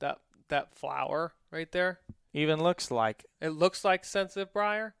stage, that flower right there even looks like sensitive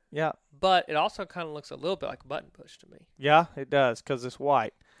briar. Yeah, but it also kind of looks a little bit like a button bush to me. Yeah, it does because it's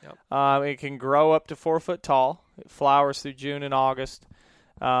white. Yep. It can grow up to 4 foot tall. It flowers through June and August.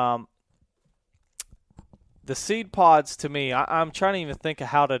 The seed pods, to me, I'm trying to even think of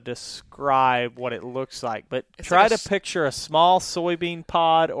how to describe what it looks like. But try to picture a small soybean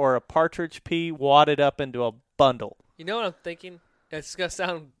pod or a partridge pea wadded up into a bundle. You know what I'm thinking? It's going to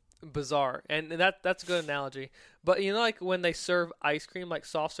sound bizarre, and that's a good analogy. But you know, like when they serve ice cream, like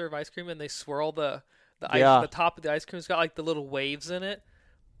soft serve ice cream, and they swirl the ice, the top of the ice cream's got like the little waves in it.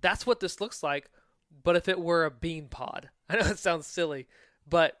 That's what this looks like, but if it were a bean pod. I know it sounds silly,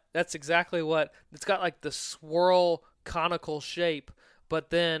 but that's exactly what it's got, like the swirl conical shape, but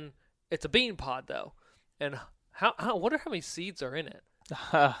then it's a bean pod though. And I wonder how many seeds are in it.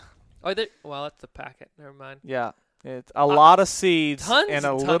 Well, that's the packet. Never mind. Yeah, it's a lot of seeds in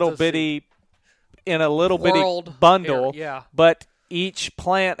a little bitty bundle. Yeah, but each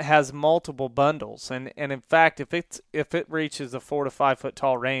plant has multiple bundles, and in fact, if it reaches a 4 to 5 foot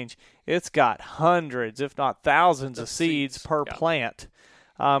tall range, it's got hundreds, if not thousands, of seeds per plant.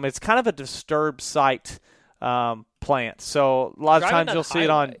 It's kind of a disturbed site plant, so a lot of times you'll see it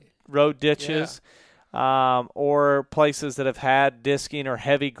on road ditches. Or places that have had disking or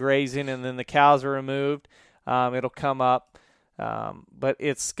heavy grazing, and then the cows are removed. It'll come up, but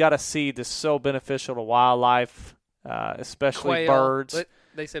it's got a seed that's so beneficial to wildlife, especially quail, birds.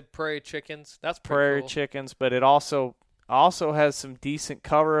 They said prairie chickens. That's prairie cool. chickens, but it also has some decent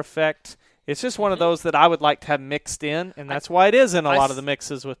cover effect. It's just one of those that I would like to have mixed in, and that's why it is in a lot of the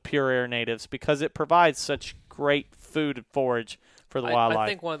mixes with Pure Air natives, because it provides such great food and forage for the wildlife. I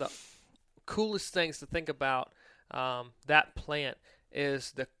think one of the coolest things to think about that plant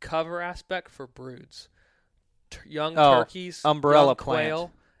is the cover aspect for broods. Young turkeys, umbrella young plant.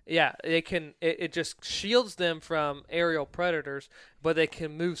 quail. Yeah, it just shields them from aerial predators, but they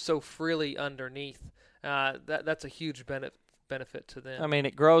can move so freely underneath. That's a huge benefit to them. I mean,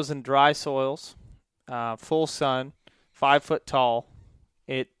 it grows in dry soils, full sun, 5 foot tall.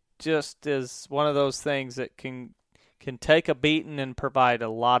 It just is one of those things that can take a beating and provide a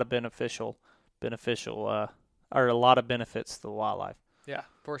lot of beneficial or a lot of benefits to the wildlife. Yeah,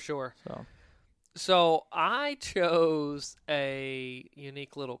 for sure. So I chose a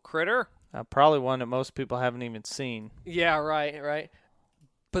unique little critter. Probably one that most people haven't even seen. Yeah, right.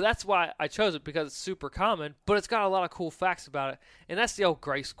 But that's why I chose it, because it's super common, but it's got a lot of cool facts about it. And that's the old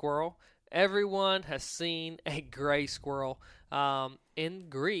gray squirrel. Everyone has seen a gray squirrel. In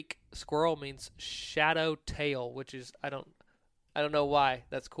Greek, squirrel means shadow tail, which is I don't know why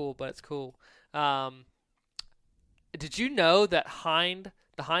that's cool, but it's cool. Did you know that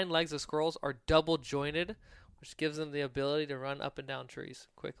the hind legs of squirrels are double jointed, which gives them the ability to run up and down trees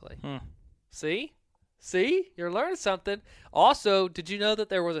quickly? See? You're learning something. Also, did you know that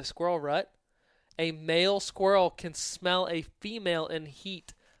there was a squirrel rut? A male squirrel can smell a female in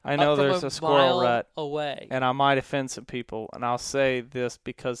heat. I know there's a squirrel rut away. And I might offend some people, and I'll say this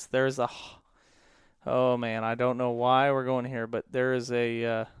because there's oh man, I don't know why we're going here, but there is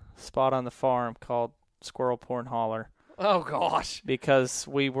a spot on the farm called Squirrel Porn Holler. Oh gosh. Because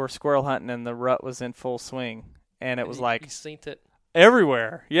we were squirrel hunting and the rut was in full swing, and it was like you seen it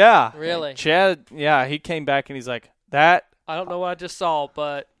everywhere. Yeah. Really? And Chad, he came back and he's like, that. I don't know what I just saw,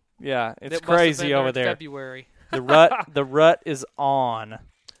 but yeah, it's crazy over there. February. The rut is on.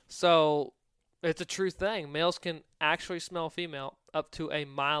 So it's a true thing. Males can actually smell a female up to a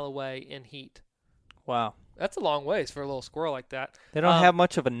mile away in heat. Wow. That's a long ways for a little squirrel like that. They don't have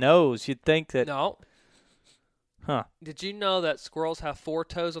much of a nose. You'd think that. No. Huh. Did you know that squirrels have 4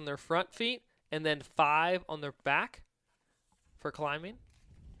 toes on their front feet and then 5 on their back for climbing?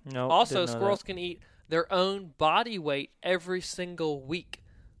 No. Also, squirrels can eat their own body weight every single week,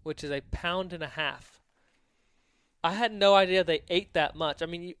 which is 1.5 pounds. I had no idea they ate that much. I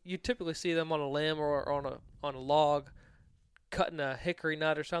mean, you typically see them on a limb or on a log cutting a hickory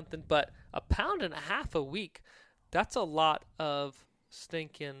nut or something, but 1.5 pounds a week, that's a lot of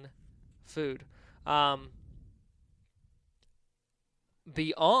stinking food.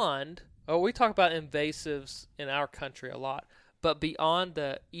 Beyond, we talk about invasives in our country a lot, but beyond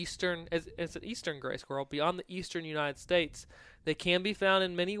the eastern, it's an eastern gray squirrel, beyond the eastern United States, they can be found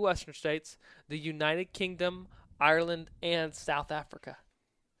in many western states, the United Kingdom, Ireland, and South Africa.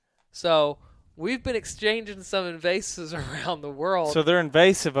 So we've been exchanging some invasives around the world. So they're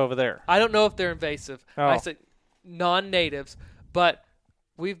invasive over there. I don't know if they're invasive. Oh. I said non-natives, but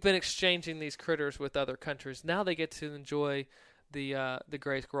we've been exchanging these critters with other countries. Now they get to enjoy the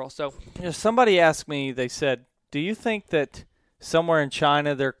gray squirrel. So somebody asked me, they said, do you think that somewhere in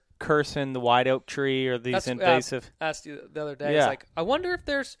China they're cursing the white oak tree or these invasive? I asked you the other day. Yeah. It's like, I wonder if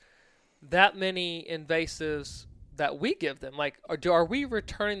there's that many invasives that we give them. Like, are we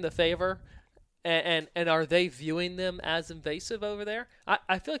returning the favor? And are they viewing them as invasive over there?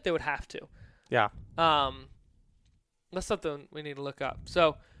 I feel like they would have to. Yeah. That's something we need to look up.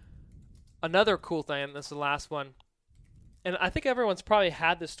 So another cool thing, and this is the last one, and I think everyone's probably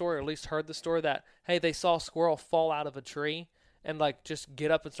had this story, or at least heard the story that, hey, they saw a squirrel fall out of a tree and, like, just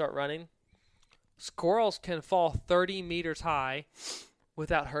get up and start running. Squirrels can fall 30 meters high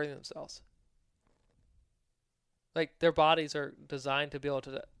without hurting themselves. Like, their bodies are designed to be able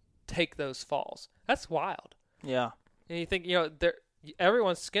to take those falls. That's wild. Yeah. And you think,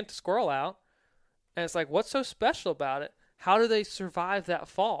 everyone's skinned a squirrel out, and it's like, what's so special about it? How do they survive that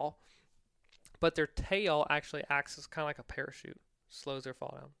fall? But their tail actually acts as kind of like a parachute, slows their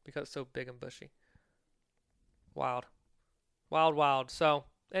fall down because it's so big and bushy. Wild. Wild, wild. So,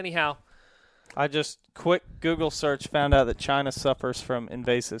 anyhow. I just, quick Google search, found out that China suffers from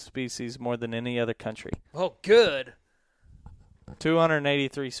invasive species more than any other country. Oh, good.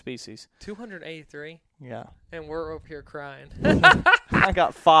 283 species. 283? Yeah. And we're over here crying. I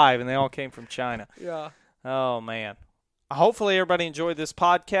got 5, and they all came from China. Yeah. Oh, man. Hopefully everybody enjoyed this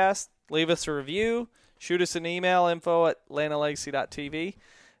podcast. Leave us a review. Shoot us an email, info@atlantalegacy.tv.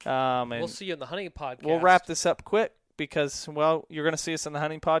 And we'll see you in the hunting podcast. We'll wrap this up quick because, well, you're going to see us in the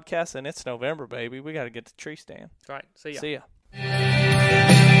hunting podcast, and it's November, baby. We got to get to tree stand. All right. See ya. See ya.